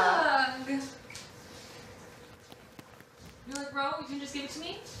 fuck. You're like, bro, you can just give it to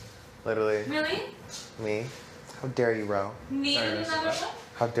me? Literally. Really? Me? How dare you, Ro? Need another one?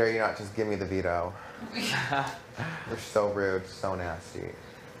 How dare you not just give me the veto? You're so rude, so nasty.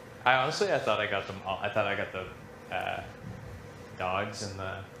 I thought I got them all. I thought I got the dogs and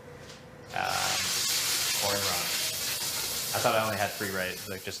the corn wrong. I thought I only had 3 right,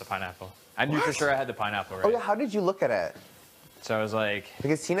 like just the pineapple. I knew for sure I had the pineapple right. Oh yeah, how did you look at it? So I was like...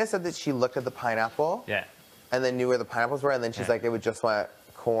 Because Tina said that she looked at the pineapple. Yeah. And then knew where the pineapples were, and then she's like, it would just went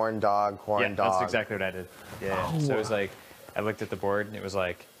corn, dog, corn, dog. Yeah, that's exactly what I did. Yeah. Oh. So it was like, I looked at the board and it was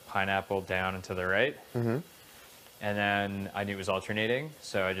like pineapple down and to the right. Mm-hmm. And then I knew it was alternating,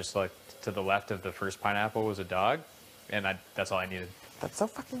 so I just looked to the left of the first pineapple was a dog, and that's all I needed. That's so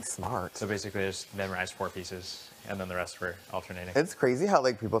fucking smart. So basically I just memorized 4 pieces, and then the rest were alternating. It's crazy how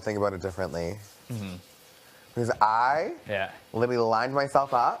like people think about it differently. Mm-hmm. Because I literally lined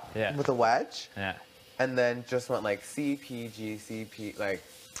myself up with a wedge. Yeah. And then just went like C, P, G, C, P, like.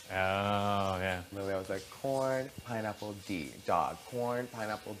 Oh, yeah. Literally I was like corn, pineapple, D, dog. Corn,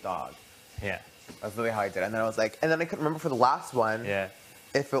 pineapple, dog. Yeah. That's literally how I did it. And then I was like, and then I couldn't remember for the last one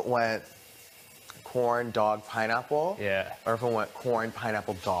if it went corn, dog, pineapple. Yeah. Or if it went corn,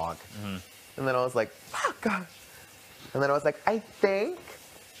 pineapple, dog. Mm-hmm. And then I was like, fuck. And then I was like, I think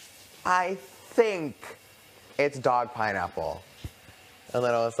it's dog, pineapple. And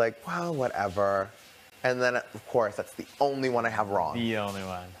then I was like, well, whatever. And then, of course, that's the only one I have wrong. The only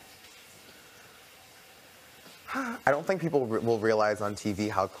one. I don't think people will realize on TV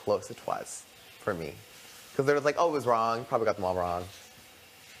how close it was for me. Because they're like, oh, it was wrong. You probably got them all wrong.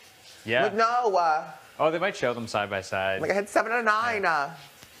 Yeah. Like, no. Oh, they might show them side by side. Like, I had 7 out of 9.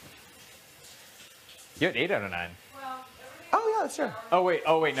 You had 8 out of 9. Oh, yeah, that's true. Oh, wait.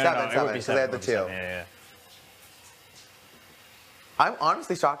 No, it would be 7. Because I had the 2. Yeah. I'm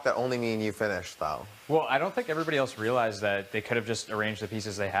honestly shocked that only me and you finished, though. Well, I don't think everybody else realized that they could have just arranged the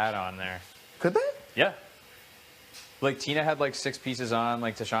pieces they had on there. Could they? Yeah. Like, Tina had, like, 6 pieces on.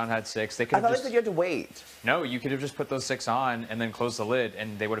 Like, Tashawn had 6. They could have I thought they said you had to wait. No, you could have just put those 6 on and then closed the lid,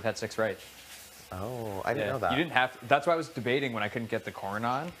 and they would have had 6 right. Oh, I didn't know that. You didn't have to. That's why I was debating when I couldn't get the corn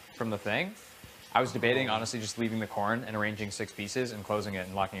on from the thing. I was debating, honestly, just leaving the corn and arranging 6 pieces and closing it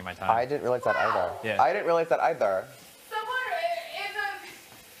and locking in my time. I didn't realize that either. Yeah. I didn't realize that either.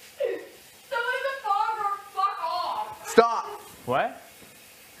 Stop! What?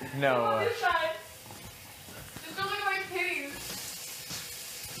 No. Just don't look at my titties.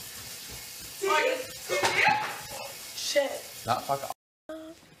 Shit. Not fuck off.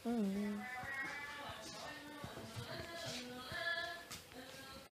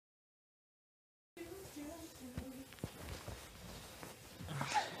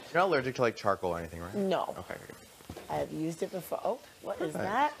 You're not allergic to like charcoal or anything, right? No. Okay, good. I have used it before. Oh, what is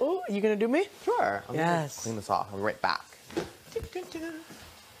that? Oh, are you gonna do me? Sure. I'm gonna Yes. clean this off. I'll be right back.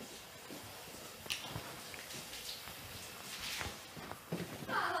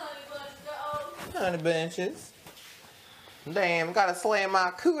 Honey bunches. Damn, gotta slam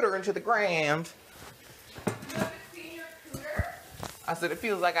my cooter into the ground. You haven't seen your cooter? I said it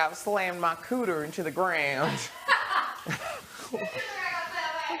feels like I've slammed my cooter into the ground.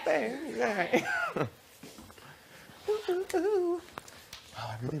 Oh,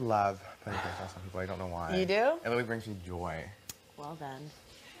 I really love putting face on people. I don't know why. You do? It really brings me joy. Well then.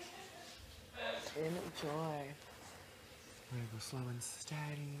 Enjoy. I'm gonna go slow and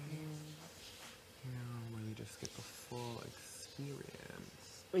steady. You know, really just get the full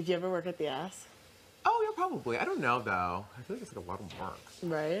experience. Would you ever work at the ass? Oh, yeah, probably. I don't know, though. I feel like it's like a lot of work.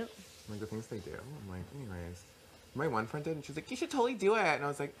 Right? Like the things they do. I'm like, anyways. My one friend did, and she's like, you should totally do it. And I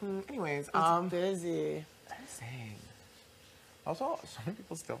was like, anyways. It's busy. I'm saying. Also, so many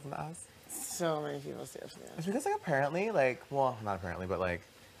people steal from the ass. So many people steal from the ass. It's because, like, apparently, like, well, not apparently, but, like,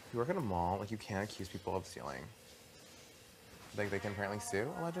 if you work at a mall, like, you can't accuse people of stealing. Like, they can apparently sue,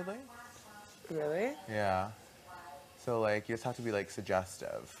 allegedly. Really? Yeah. So, like, you just have to be, like,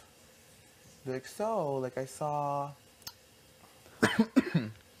 suggestive. Be like, so, like, I saw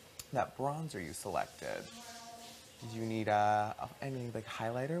that bronzer you selected. Did you need any, like,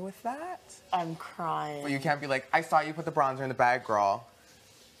 highlighter with that? I'm crying. Well, you can't be like, I saw you put the bronzer in the bag, girl.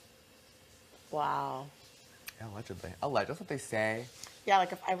 Wow. Yeah, allegedly. Alleged. That's what they say. Yeah,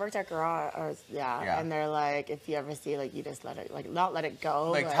 like if I worked at garage, or Yeah. and they're like, if you ever see, like, you just let it, like, not let it go.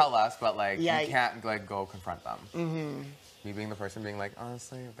 Like, tell us, but, like, Yeah. you can't, like, go confront them. Mm-hmm. Me being the person being like,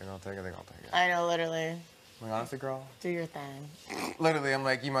 honestly, if they're gonna take it, they're gonna take it. I know, literally. Like, honestly, girl. Do your thing. Literally, I'm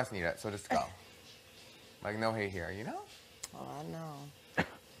like, you must need it, so just go. Like, no hate here, you know? Oh, I know.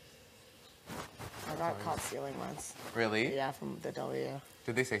 I got caught stealing once. Really? Yeah, from the W.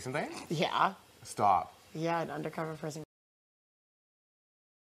 Did they say something? Yeah. Stop. Yeah, an undercover person.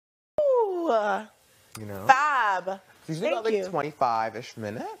 Ooh, You know? fab. Usually Thank about, like, you. 25-ish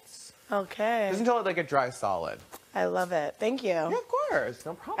minutes. Okay. Just until it, like, it dries solid. I love it. Thank you. Yeah, of course.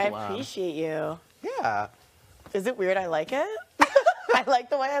 No I problem. appreciate you. Yeah. Is it weird I like it? I like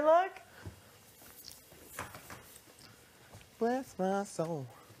the way I look. Bless my soul.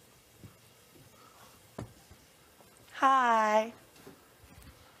 Hi.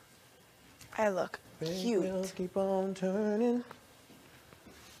 I look Big cute. wheels keep on turning.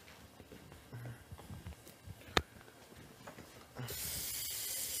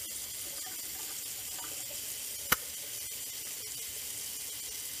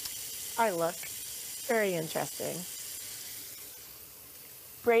 I look very interesting.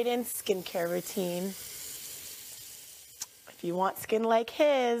 Brayden's skincare routine. If you want skin like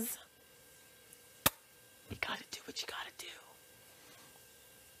his, you gotta do what you gotta do.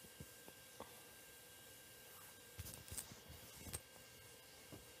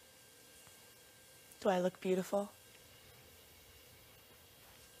 Do I look beautiful?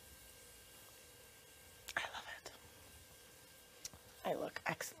 I love it. I look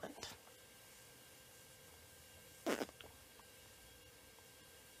excellent.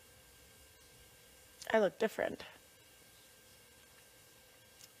 I look different.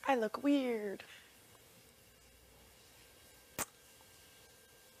 I look weird.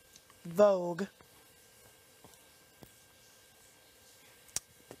 Vogue.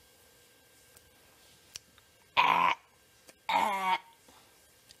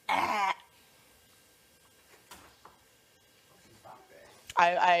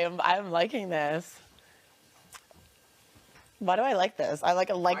 I'm liking this. Why do I like this? I like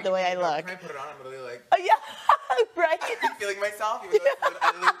the way I look. When I put it on, I'm literally like, Oh, yeah, right. I'm feeling myself, even though it's, I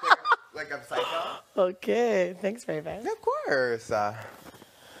literally think like I'm psycho. Okay, thanks, Raven. Yeah, of course.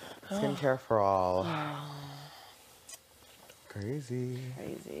 Skincare for all. Crazy.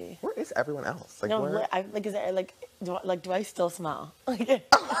 Crazy. Where is everyone else? Like, No, where? is there do I still smell? Like,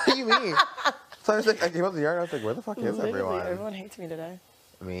 What do you mean? So I was like, I came up to the yard and I was like, where the fuck is literally, everyone? everyone hates me today.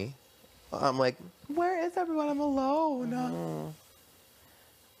 Me? I'm like, where is everyone? I'm alone.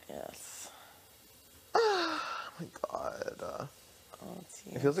 Yes. Oh my god. Oh,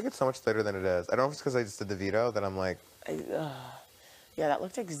 It feels like it's so much later than it is. I don't know if it's because I just did the veto that I'm like. Yeah, that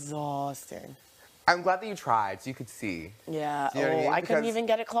looked exhausting. I'm glad that you tried so you could see. Yeah. Do you know what I mean? I couldn't Because- even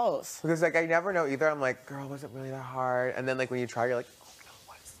get it close. Because like I never know either. I'm like, girl, was it really that hard? And then like when you try, you're like, oh no,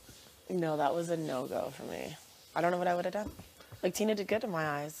 what? No, that was a no-go for me. I don't know what I would have done. Like, Tina did good in my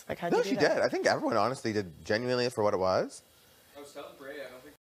eyes. Like, how'd No, you do she that? did. I think everyone honestly did genuinely for what it was. I was telling Bray, I don't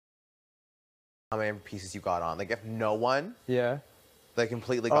think. How many pieces you got on? Like if no one, Yeah. like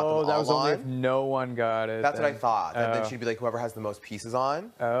completely got them all that was only on. if no one got it. That's what I then. thought. And then Oh. she'd be like, whoever has the most pieces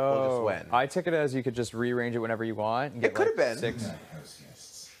on will Oh, just win. I took it as you could just rearrange it whenever you want. And get could have like been.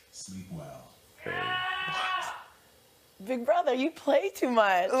 6. Sleep well. Big brother, you play too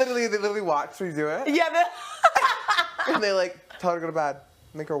much. They literally watch me do it. Yeah. And they like tell her to go to bed.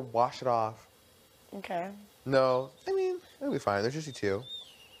 Make her wash it off. Okay. No, I mean, it'll be fine. There's usually 2.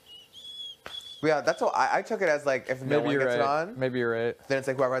 But yeah, that's how I took it as like if no Maybe one you're gets right. it on, Maybe you're right. then it's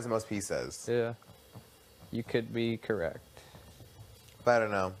like whoever has the most pieces. Yeah. You could be correct. But I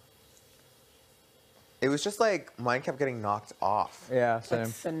don't know. It was just like mine kept getting knocked off. Yeah, same.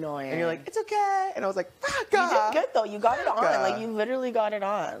 It's annoying. And you're like, it's okay. And I was like, fuck you off. did good though. You got it on. Yeah. Like, you literally got it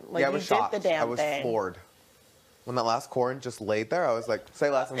on. Like, Yeah, I you was did shocked. the damn I was thing. floored. When that last corn just laid there, I was like, say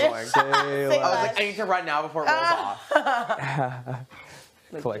less, I'm going. Say I was less. like, I need to run now before it rolls off.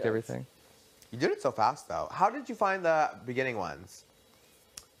 Collect everything. You did it so fast though. How did you find the beginning ones?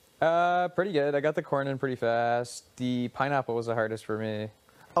 Pretty good. I got the corn in pretty fast. The pineapple was the hardest for me.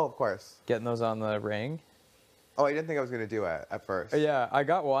 Oh, of course. Getting those on the ring. Oh, I didn't think I was gonna do it at first. Yeah, I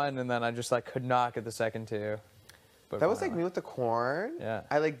got one and then I just like could not get the second 2. But That was like me with the corn. Yeah.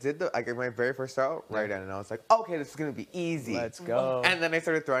 I like did the my very first out right in, and I was like, okay, this is gonna be easy. Let's go. And then I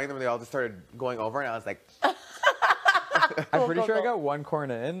started throwing them, and they all just started going over, and I was like, I'm pretty sure I got one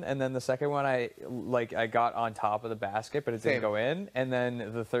corn in, and then the second one I got on top of the basket, but it didn't Same. go in. And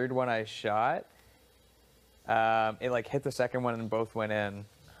then the third one I shot, it like hit the second one and both went in.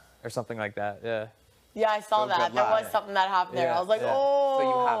 or something like that. Yeah. Yeah, I saw So that. good There was luck. something that happened there. Yeah, I was like, yeah. oh. So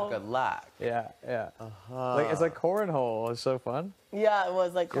you have good luck. Yeah, yeah. Uh-huh. Like it's like cornhole. It's so fun. Yeah, it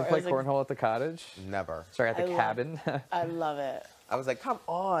was like. You ever play cornhole at the cottage? Never. Sorry, at the I cabin. I love it. I was like, come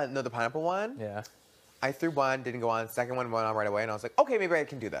on. No, the pineapple one. Yeah. I threw one, didn't go on. Second one went on right away, and I was like, okay, maybe I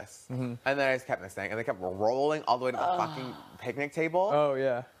can do this. And then I just kept missing, and they kept rolling all the way to the fucking picnic table. Oh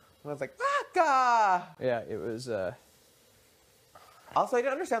yeah. And I was like, Aka! Yeah, it was. Also, I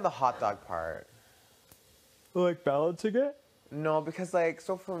didn't understand the hot dog part. Like balancing it? No, because like,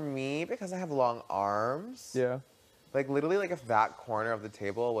 so for me, because I have long arms. Yeah. Like literally, like if that corner of the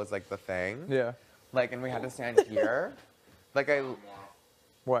table was like the thing. Yeah. Like, and we had to stand here. Like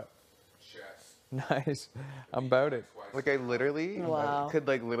What? Chess. Nice. I'm about it. Like I literally Wow. could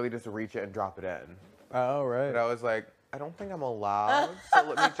like literally just reach it and drop it in. Oh right. But I was like, I don't think I'm allowed. So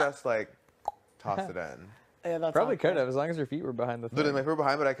let me just like toss it in. Yeah, that's Probably awkward. could have, as long as your feet were behind the thing. Literally, my feet were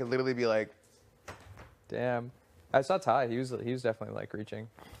behind, but I could literally be like, Damn. I saw Ty. He was definitely like reaching,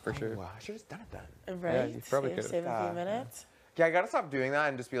 for sure. wow, I should have done it then. Right? Yeah, you probably Save- could've. Save a Yeah. few minutes. Yeah, I gotta stop doing that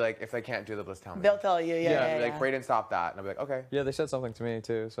and just be like, if they can't do that, just tell me. They'll tell you, yeah. Yeah, yeah, Like, Brayden, stop that. And I'll be like, okay. Yeah, they said something to me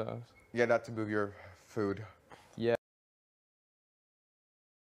too. So Yeah, not to move your food. yeah.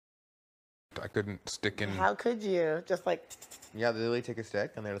 I couldn't stick in. How could you? Just like, Yeah, they literally take a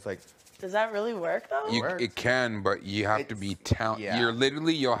stick and they're just like, does that really work though? It can, but you have to be yeah. You're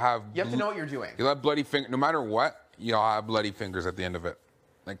literally, you'll have. you have to know what you're doing. You'll have bloody finger. No matter what, you'll have bloody fingers at the end of it.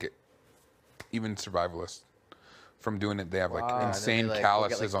 Like it, even survivalists, from doing it, they have like And then insane they, like, will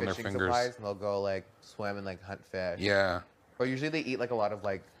calluses get, like, on their fishing fingers. supplies, and they'll go like swim and like hunt fish. Yeah, But usually they eat like a lot of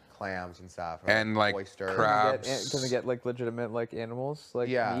like clams and stuff. Or, and like oysters. crabs. Can they get like legitimate like animals? Like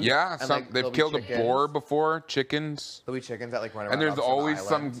Yeah. meat? Yeah, And, some, like, they've there'll be killed a chickens. boar before, chickens. There'll be chickens that like run around. And there's off always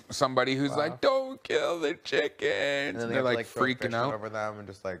island. somebody who's like, "Don't kill the chickens." And then they they're have to, like throw freaking fish out. over them and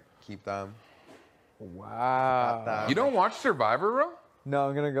just like keep them. Wow. Got them. You don't watch Survivor, bro? No,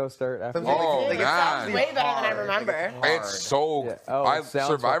 I'm gonna go start after. Oh, It sounds man. way better than I remember. It's so. Yeah. Oh, it sounds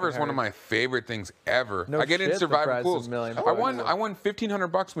Survivor is fucking one of hard. my favorite things ever. No I get in shit, the Survivor prize pools. is $1 million. I won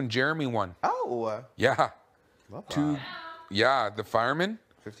 $1,500 when Jeremy won. Oh. Yeah. Love Two. that. Yeah, the fireman.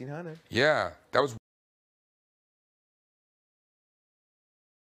 1,500. Yeah, that was.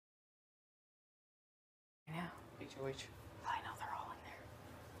 Yeah. HOH. I know they're all in there.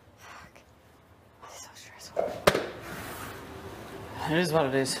 Fuck. This is so stressful. It is what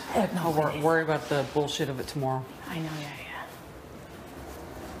it is. I'll worry about the bullshit of it tomorrow. I know, yeah.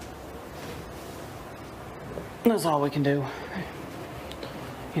 That's all we can do.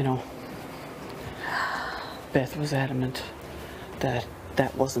 You know, Beth was adamant that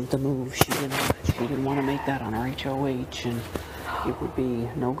that wasn't the move. She didn't want to make that on her HOH, and it would be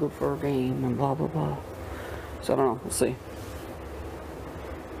no good for her game, and blah blah blah. So I don't know. We'll see.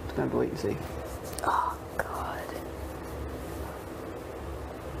 It's gonna have to wait and see. Oh, God.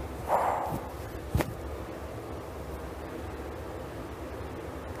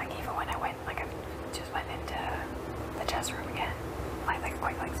 Like, even when I went, like, I just went into the chess room again. Like a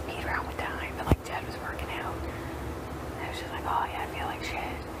quick, like, speed round with time. And, like, Jed was working out. And I was just like, oh, yeah, I feel like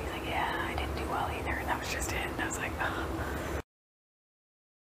shit. He's like, yeah, I didn't do well either. And that was just it. And I was like, oh.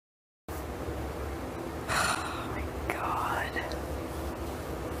 Oh, my God.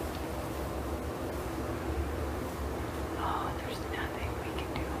 Oh, there's nothing we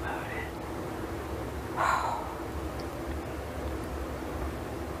can do about it.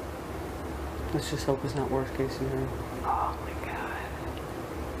 Let's just hope it's not worst case scenario. Oh my God.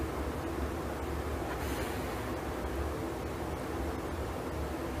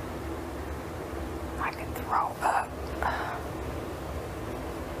 I could throw up.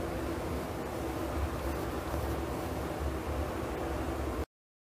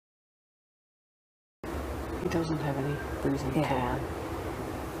 He doesn't have any reason to lie.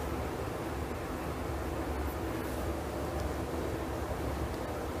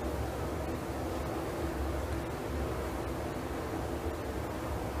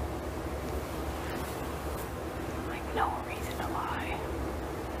 Like, no reason to lie.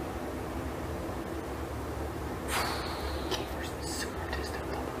 Kiefer's super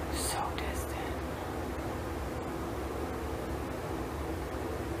distant though. So distant.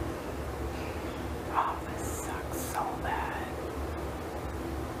 Oh, this sucks so bad.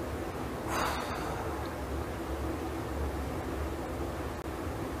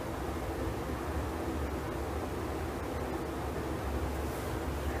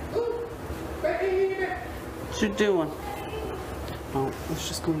 What you doing? Oh, let's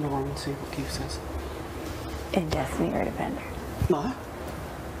just go in the room and see what Keith says. In Destiny or Defender? What?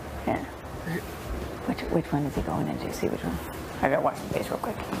 Yeah. Which one is he going into? See which one? I gotta wash my face real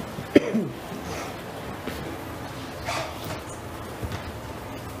quick.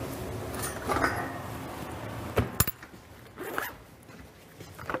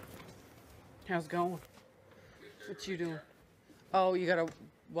 How's it going? What you doing? Oh, you gotta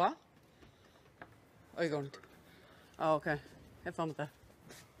what? Oh, you going? Oh, okay. Have fun with that.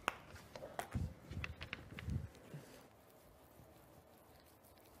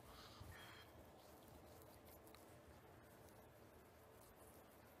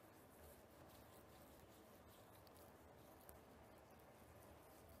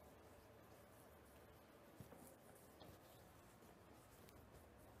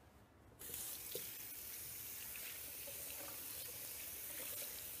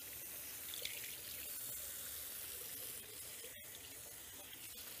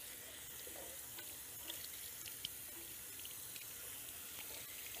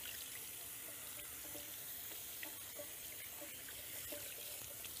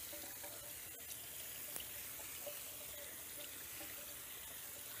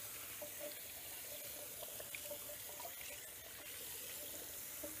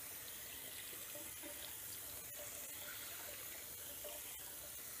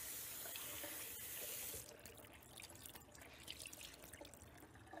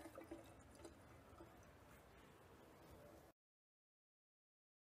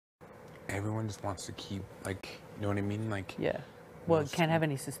 Everyone just wants to keep, like, you know what I mean? Like, yeah. Well, can't have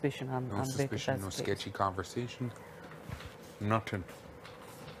any suspicion on no Vic. suspicion, no sketchy conversation. Nothing.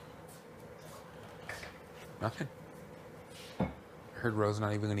 Nothing. I heard Rose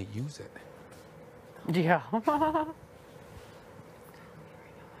not even going to use it. Yeah.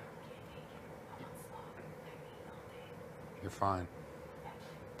 You're fine.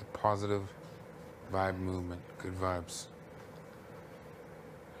 The positive vibe movement, good vibes.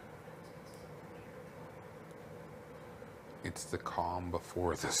 It's the calm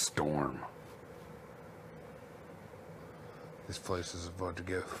before the storm. This place is about to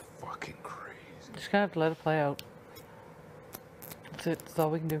get fucking crazy. Just gonna have to let it play out. That's it. That's all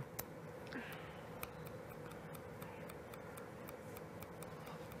we can do.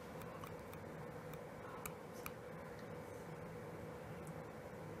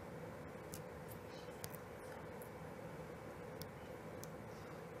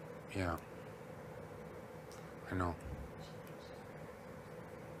 Yeah. I know.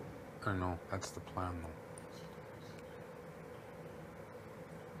 I know. That's the plan, though.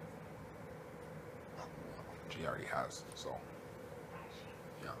 She already has, so.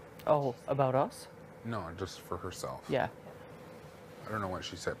 Yeah. Oh, about us? No, just for herself. Yeah. I don't know what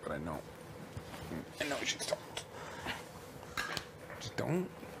she said, but I know. I know she's talked. Just don't.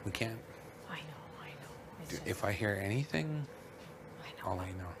 We can't. I know. Dude, if I hear anything, I'll let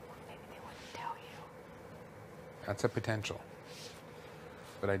you know. Maybe they wouldn't tell you. That's a potential.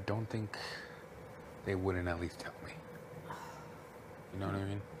 But I don't think they wouldn't at least tell me. You know what I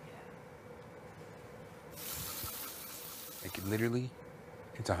mean? Like, literally,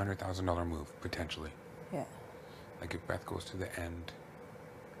 it's a $100,000 move, potentially. Yeah. Like, if Beth goes to the end,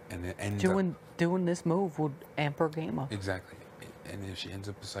 and it ends up... Doing this move would amp her game up. Exactly. And if she ends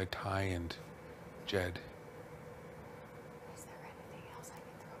up beside Ty and Jed... Is there anything else I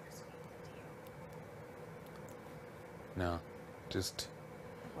can throw to sweeten the deal? No. Just...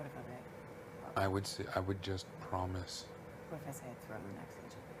 What if I would say, I would just promise... What if I say I throw the next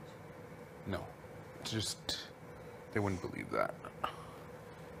agent page? No. Just... They wouldn't believe that.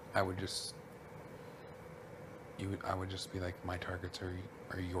 I would just... I would just be like, my targets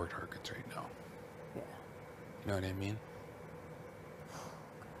are your targets right now. Yeah. You know what I mean?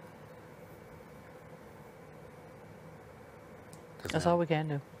 That's all we can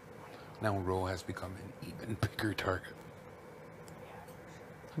do. Now Ro has become an even bigger target.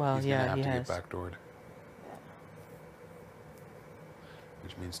 Well, He's yeah, gonna have he to has. get backdoored.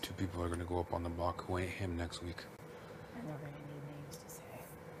 Which means 2 people are gonna go up on the block who ain't him next week. And they're gonna need names to say.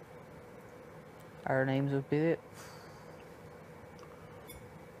 Our names would be it.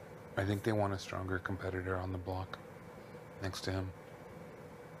 I think they want a stronger competitor on the block next to him.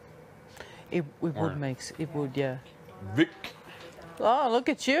 It would make it would, yeah. Vic. Oh, look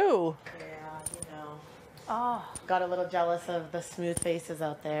at you. Yeah, you know. Oh, got a little jealous of the smooth faces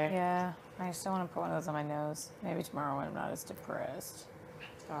out there. Yeah, I still want to put one of those on my nose. Maybe tomorrow when I'm not as depressed.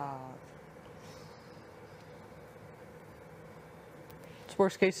 It's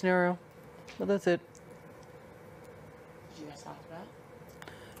worst case scenario, but that's it. Did you guys talk about it?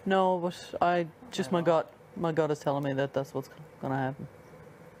 No, but I just my gut is telling me that that's what's gonna happen.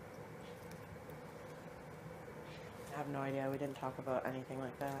 I have no idea. We didn't talk about anything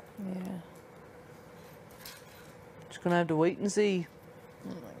like that. Yeah. Just gonna have to wait and see.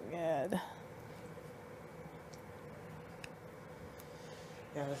 Oh my god.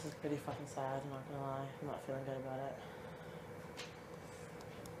 Yeah, this is pretty fucking sad, I'm not gonna lie. I'm not feeling good about it.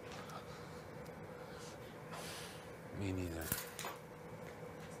 Me neither.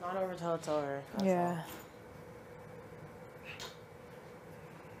 It's not over till it's over. That's Yeah.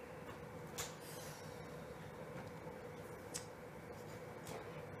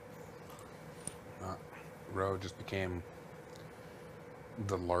 Rowe just became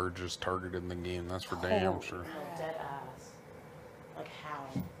the largest target in the game. That's for damn sure. No, dead ass. Like how?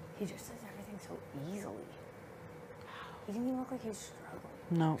 He just does everything so easily. He didn't even look like he was struggling.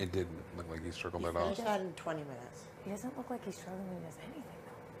 No. It didn't look like he struggled at all. all. Finished that in 20 minutes. He doesn't look like he's struggling when he does anything,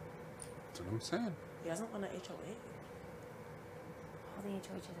 though. That's what I'm saying. He hasn't won an HOA. All the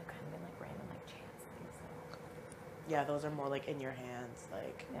HOHs have kind of been like random, like chance things, though. Yeah, those are more like in your hands.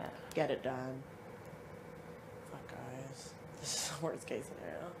 Like, Yeah. get it done. Fuck, guys. This is the worst case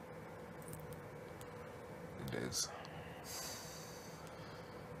scenario. It is.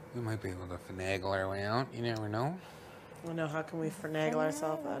 We might be able to finagle our way out. You never know. Well, no, how can we finagle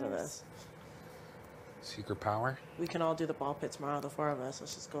ourselves out of this? Secret power. We can all do the ball pit tomorrow, the four of us.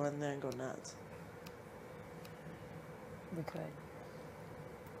 Let's just go in there and go nuts. We could.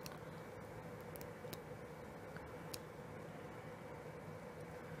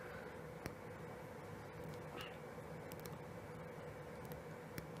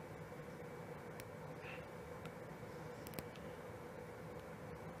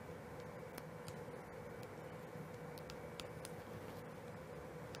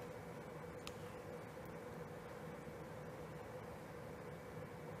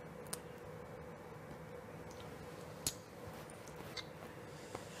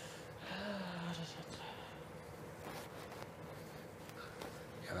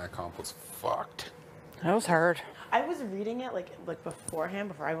 Yeah, that comp was fucked. That was hard. I was reading it like beforehand,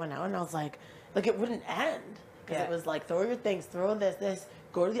 before I went out, and I was like it wouldn't end. Because it was like, throw your things, throw this,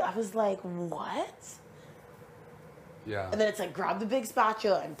 go to the, I was like, what? Yeah. And then it's like, grab the big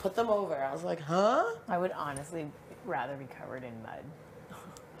spatula and put them over. I was like, huh? I would honestly rather be covered in mud.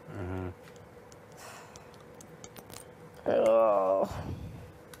 Oh.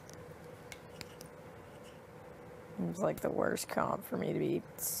 It was like the worst comp for me to be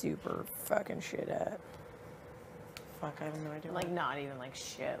super fucking shit at. Fuck, I have no idea. Like, not even like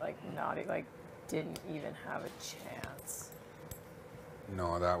shit. Like, not like, didn't even have a chance.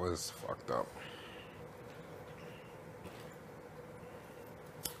 No, that was fucked up.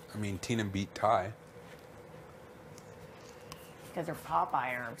 I mean, Tina beat Ty. Because they're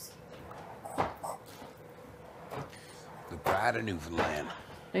Popeye arms. The pride of Newfoundland.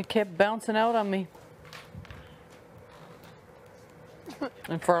 It kept bouncing out on me.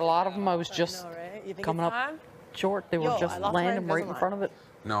 And for a lot of them, I was just right? You think coming it's up time? short. They were Yo, just I lost my landing right in Invisalign. front of it.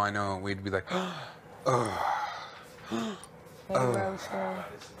 No, I know. We'd be like, Hey, Roche.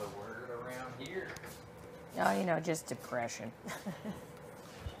 This is the word around here. Oh, you know, just depression.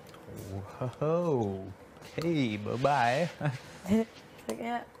 Whoa. Okay, bye-bye. Like,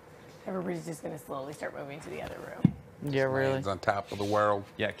 yeah. Everybody's just going to slowly start moving to the other room. Yeah, really. Lands on top of the world.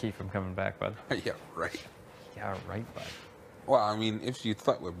 Yeah, keep him coming back, bud. Yeah, right. Yeah, right, bud. Well, I mean, if you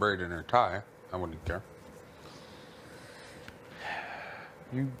thought with Braden or Ty, I wouldn't care.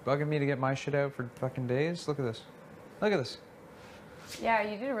 You bugging me to get my shit out for fucking days? Look at this. Look at this. Yeah,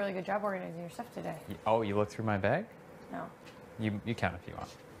 you did a really good job organizing your stuff today. Oh, you looked through my bag? No. You can if you want.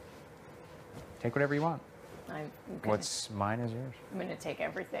 Take whatever you want. What's mine is yours. I'm going to take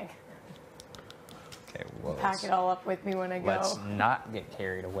everything. Okay, well, Pack it all up with me when I go. let's not get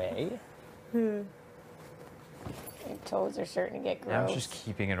carried away. Your toes are starting to get gross. I'm just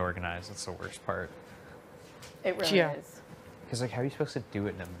keeping it organized. That's the worst part. It really is. Because, like, how are you supposed to do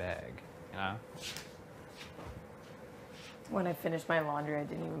it in a bag? You know? When I finish my laundry, I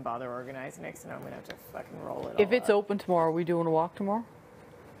didn't even bother organizing it, so now I'm going to have to fucking roll it If all it's up. open tomorrow, are we doing a walk tomorrow?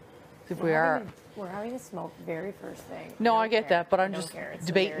 If we are. We're having a smoke very first thing. No, I get care. that, but I'm I don't just care. It's the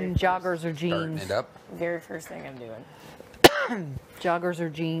debating very joggers or Starting jeans. it up. Very first thing I'm doing. Joggers or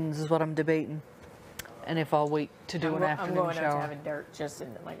jeans is what I'm debating. And if I'll wait to do an I'm afternoon going out to shower. have a dirt just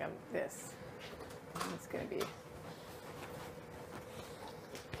in, like, I'm this. It's going to be.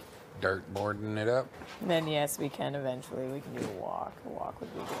 Dirt boarding it up. Then, yes, we can eventually. We can do a walk. A walk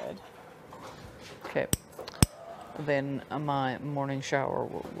would be good. Okay. Then my morning shower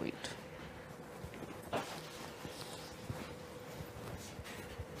will wait.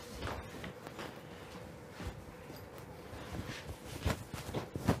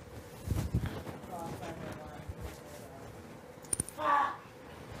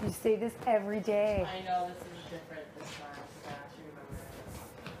 You say this every day. I know, this is different this time. Yeah, she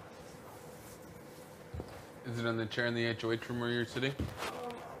remembers. Is it on the chair in the HOH room where you're sitting?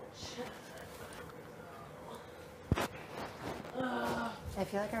 I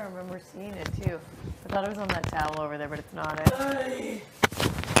feel like I remember seeing it too. I thought it was on that towel over there, but it's not it.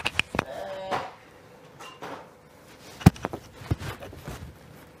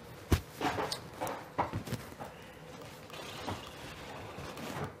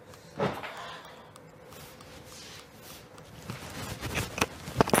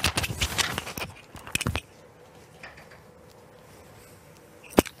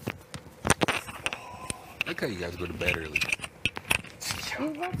 I like how you guys go to bed early.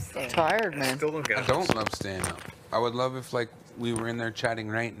 You love staying. Tired, man. Still don't get I don't love staying up. I would love if like we were in there chatting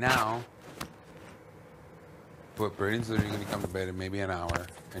right now. But Braden's literally gonna come to bed in maybe an hour,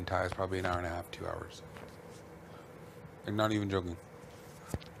 and Ty's probably an hour and a half, 2 hours. Like not even joking.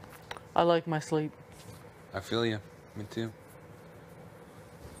 I like my sleep. I feel you. Me too.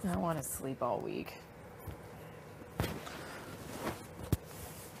 I want to sleep all week.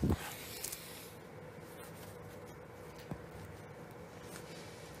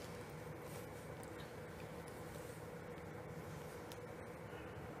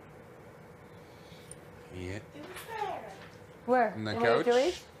 Yeah. Where? On the In couch?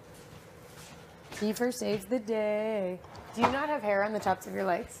 HOH? Kiefer saves the day. Do you not have hair on the tops of your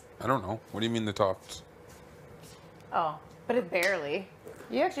legs? I don't know. What do you mean the tops? Oh, but it barely.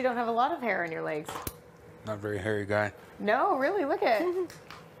 You actually don't have a lot of hair on your legs. Not a very hairy guy. No, really, look at it.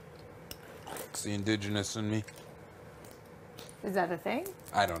 It's the indigenous in me. Is that a thing?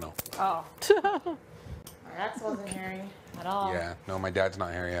 I don't know. Oh. That wasn't hairy at all. Yeah. No, my dad's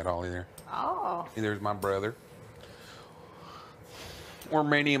not hairy at all either. Oh. Neither is my brother. Or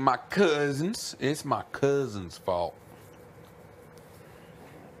many of my cousins. It's my cousin's fault.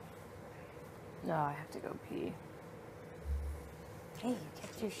 No, I have to go pee. Hey, you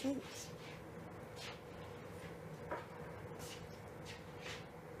kept your shoes.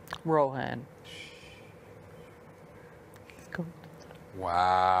 Rohan.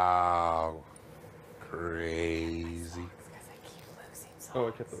 Wow. Crazy. Oh,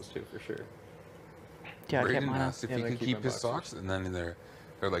 I kept those two for sure. Yeah, I kept Braden mine. asked if Yeah, he I could keep keep my his boxers. socks, and then they're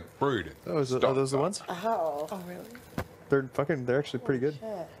like, Braden. Oh, are stop those the that." ones? Oh. Oh, really? They're actually pretty good.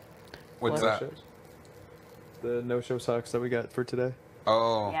 Shit. What's What? that? The no-show socks that we got for today.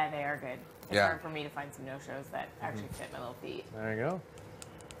 Oh. Yeah, they are good. It's Yeah. hard for me to find some no-shows that actually fit my little feet. There you go.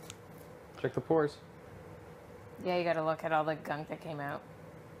 Check the pores. Yeah, you gotta look at all the gunk that came out.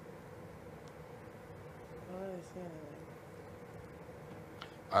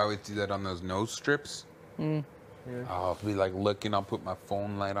 I always do that on those nose strips. Mm. Yeah. I'll be like looking, I'll put my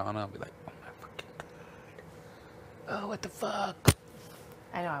phone light on, I'll be like, oh my fucking god. Oh, what the fuck?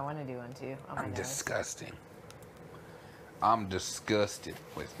 I know, I want to do one too. On my I'm nose. disgusting. I'm disgusted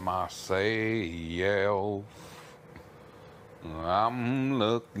with myself. I'm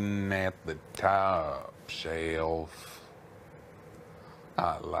looking at the top shelf.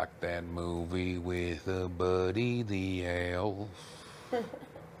 I like that movie with a buddy the elf.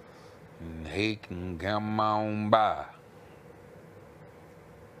 And he can come on by.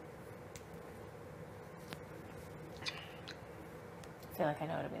 I feel like I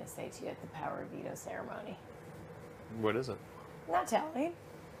know what I'm going to say to you at the power veto ceremony. What is it? I'm not telling.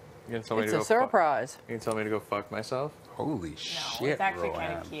 You gonna tell me It's to a go surprise. You gonna tell me to go fuck myself? Holy No, shit, it's actually kind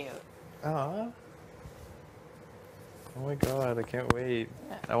Rowan. of cute. Aw. Oh my god, I can't wait.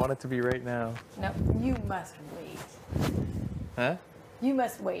 I want it to be right now. No, you must wait. Huh? You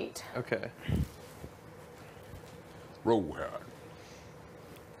must wait. Okay. Rowan.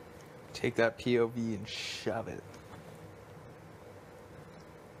 Take that POV and shove it.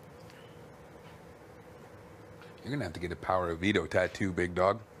 You're gonna have to get a power of veto tattoo, big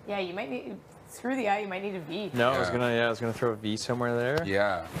dog. Yeah, you might need. Screw the eye. You might need a V. No, I was Yeah. gonna throw a V somewhere there.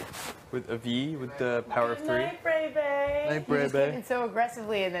 Yeah. With a V with the power of 3. Night, Brave. Night, You just Brave. came in so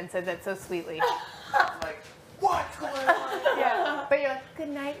aggressively and then said that so sweetly. What's going on? Yeah, but you're like, good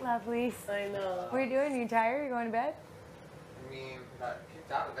night, lovelies. I know. What are you doing? Are you tired? Are you going to bed? I mean, got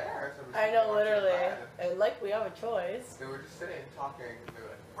kicked out of there. So I know, literally. And like we have a choice. They were just sitting talking. They were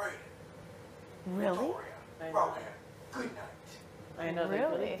like, Braden, Really? I know. Rowan, good night. I know, they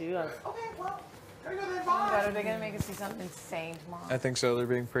Really? really do. Okay, well, gotta go then. Oh my Bye. God, are they going to make us do something insane tomorrow? I think so. They're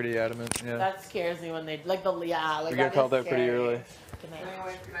being pretty adamant. Yeah. That scares me when they, like the, yeah, like We that got called is out pretty scary. early. Good night.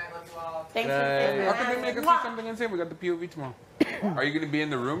 Anyways, good night. Love you all. Thanks Good for night. saying How that. come they make us do something insane? We got the POV tomorrow. Are you gonna be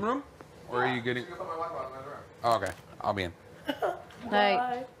in the room? Or are you getting... Go put my water bottle in the room. Oh, okay. I'll be in. Night.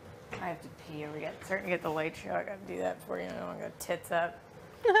 Bye. I have to pee. Starting to get the late show. I got to do that before you know I got tits up.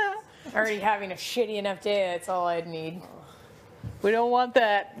 Already having a shitty enough day, that's all I'd need. We don't want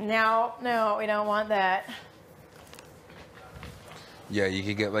that. No, we don't want that. Yeah, you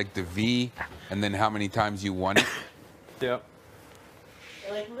could get like the V, and then how many times you won it. Yep.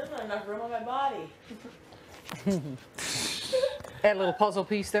 You're like, there's not enough room on my body. Add a little puzzle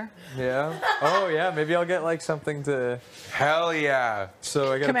piece there. Yeah. Oh yeah. Maybe I'll get like something to. Hell yeah.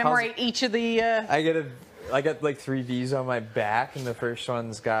 So I get Commemorate each of the. I get like 3 V's on my back, and the first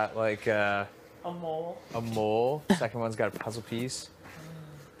one's got like A mole. a mole. Second one's got a puzzle piece.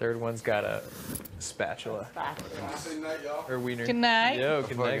 Third one's got a spatula. Or wiener. Good night. Yo,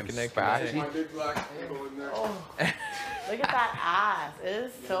 good night, good night, good night. My big black symbol in there. Look at that ass. It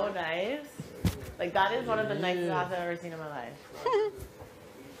is so nice. Like, that is one of the nicest ass I've ever seen in my life.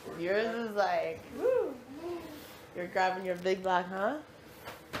 Yours is like, woo. You're grabbing your big black, huh?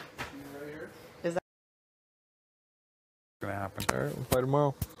 Is that Gonna happen. All right, we'll play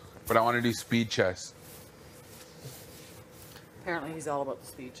tomorrow. But I want to do speed chess. Apparently he's all about the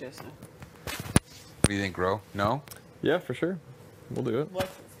speed chess now. What do you think, Ro? No? Yeah, for sure. We'll do it.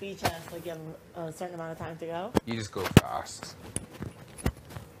 what's speed chess? Like, you have a certain amount of time to go? You just go fast.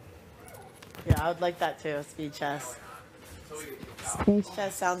 Yeah, I would like that too, speed chess. Speed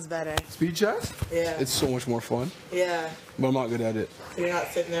chess sounds better. Speed chess? Yeah. It's so much more fun, Yeah. but I'm not good at it. So you're not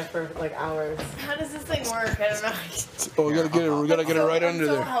sitting there for like hours. How does this thing work? I don't know. Oh, we gotta get it. We gotta get it right under I'm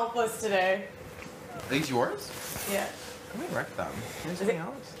so there. helpless today. Are these yours? Yeah. Let me wreck them. Is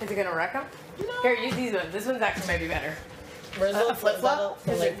it gonna wreck them? Here, use these ones. This one's actually maybe better. Where's A flip flop?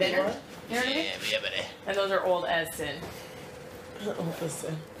 the Is it thinner? one? You know what I mean? And those are old as sin.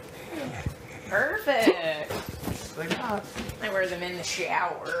 Listen. Perfect. Like that. I wear them in the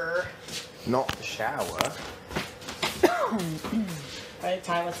shower. Not the shower. Alright,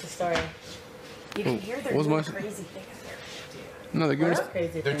 Ty, what's the story? You can hear they're What was doing my- crazy things. No, they're giving us.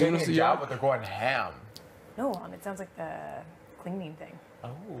 Crazy. They're Doing doing us a the job, yard? but they're going ham. No, it sounds like the cleaning thing. Oh.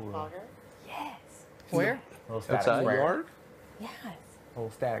 Fogger? Yes. Where? Little static Outside? spray. Yard? Yes.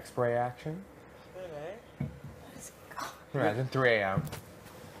 Little static spray action. Okay. Imagine 3 a.m.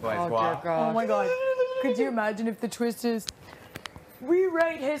 Lights go off. Oh my god. Could you imagine if the twist is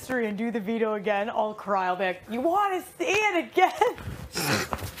rewrite history and do the veto again? I'll cry. I'll be like, you want to see it again?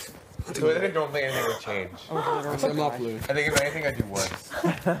 So I don't think anything would change. I'm not blue. I think if anything, I'd do worse.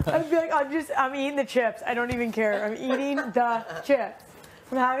 I'd be like, I'm eating the chips. I don't even care. I'm eating the chips.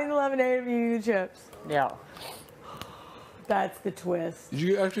 I'm having the lemonade. I'm eating the chips. Yeah. That's the twist. Did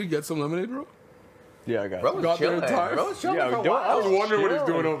you actually get some lemonade, bro? Yeah, I got Bro it. was Got there chilling. in time? Bro was chilling Yeah, for a don't- while. I was wondering what he's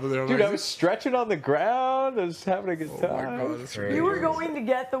chilling. doing over there. Dude, Like, I was stretching on the ground. I was having a good oh time. my god, that's You were going to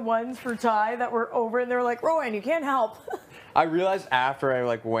get the ones for Ty that were over, and they were like, Rowan, you can't help. I realized after I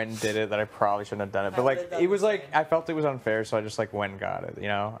like went and did it that I probably shouldn't have done it. But like it was like I felt it was unfair, so I just like went and got it. You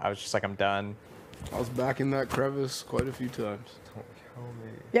know, I was just like I'm done. I was back in that crevice quite a few times.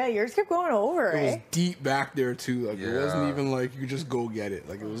 Yeah, yours kept going over, It was eh? deep back there too. Like it wasn't Yeah. even like you could just go get it.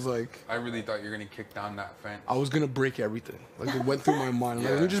 Like it was like I really thought you were gonna kick down that fence. I was gonna break everything. Like it went through my mind. I'm like,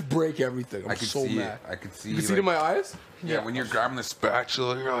 Yeah. let me just break everything. I'm I could so see mad. it. I could see. You can see it in my eyes? Yeah, when you're grabbing the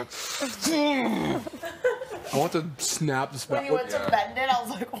spatula, you're like. I want to snap the When you went spatula. to bend it, I was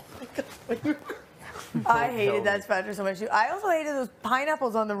like, oh my god. I hated that spatula so much too. I also hated those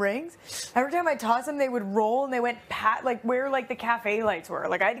pineapples on the rings. Every time I tossed them, they would roll and they went like where like the cafe lights were.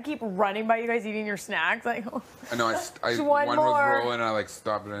 Like I had to keep running by you guys eating your snacks. Like, I know. I Just one one was more. rolling, and I like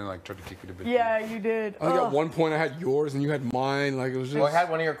stopped it and like tried to kick it a bit. yeah, you did. I think at Ugh. one point I had yours and you had mine. Like it was just. Well, I had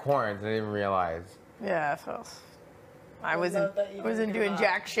one of your corns and I didn't even realize. Yeah, so I wasn't love that you wasn't didn't doing give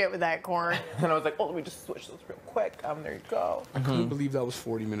jack shit with that corn. And I was like, oh, let me just switch those real quick. There you go. I couldn't believe that was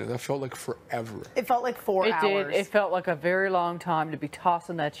 40 minutes. That felt like forever. It felt like 4 It hours. did. It felt like a very long time to be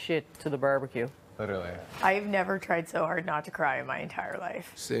tossing that shit to the barbecue. Literally. I've never tried so hard not to cry in my entire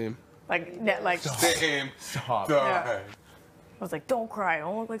life. Same. Like Same. Stop. Yeah. I was like, don't cry.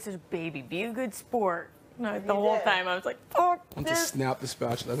 Don't look like such a baby. Be a good sport. No, the whole time I was like, fuck I want to this. snap the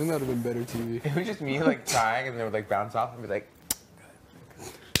spatula. I think that would have been better TV. It was just me like trying and they would like bounce off and be like,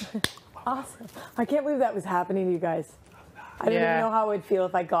 Awesome. I can't believe that was happening to you guys. I didn't Yeah. even know how it would feel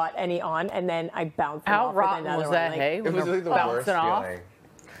if I got any on and then I bounced them How off rotten with another was that, one. hey? it When was they're like the worst bouncing off? feeling.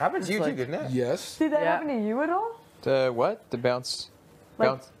 Happened to you too, like- didn't it? Yes. Did that Yeah. happen to you at all? The what? The bounce. Like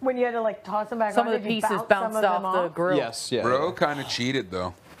Bounce. when you had to like toss them back Some on, of the did you pieces bounce bounced some of them off the grill. Yes. Yeah. Bro, kind of cheated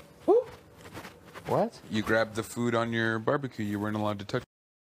though. What? You grabbed the food on your barbecue. You weren't allowed to touch.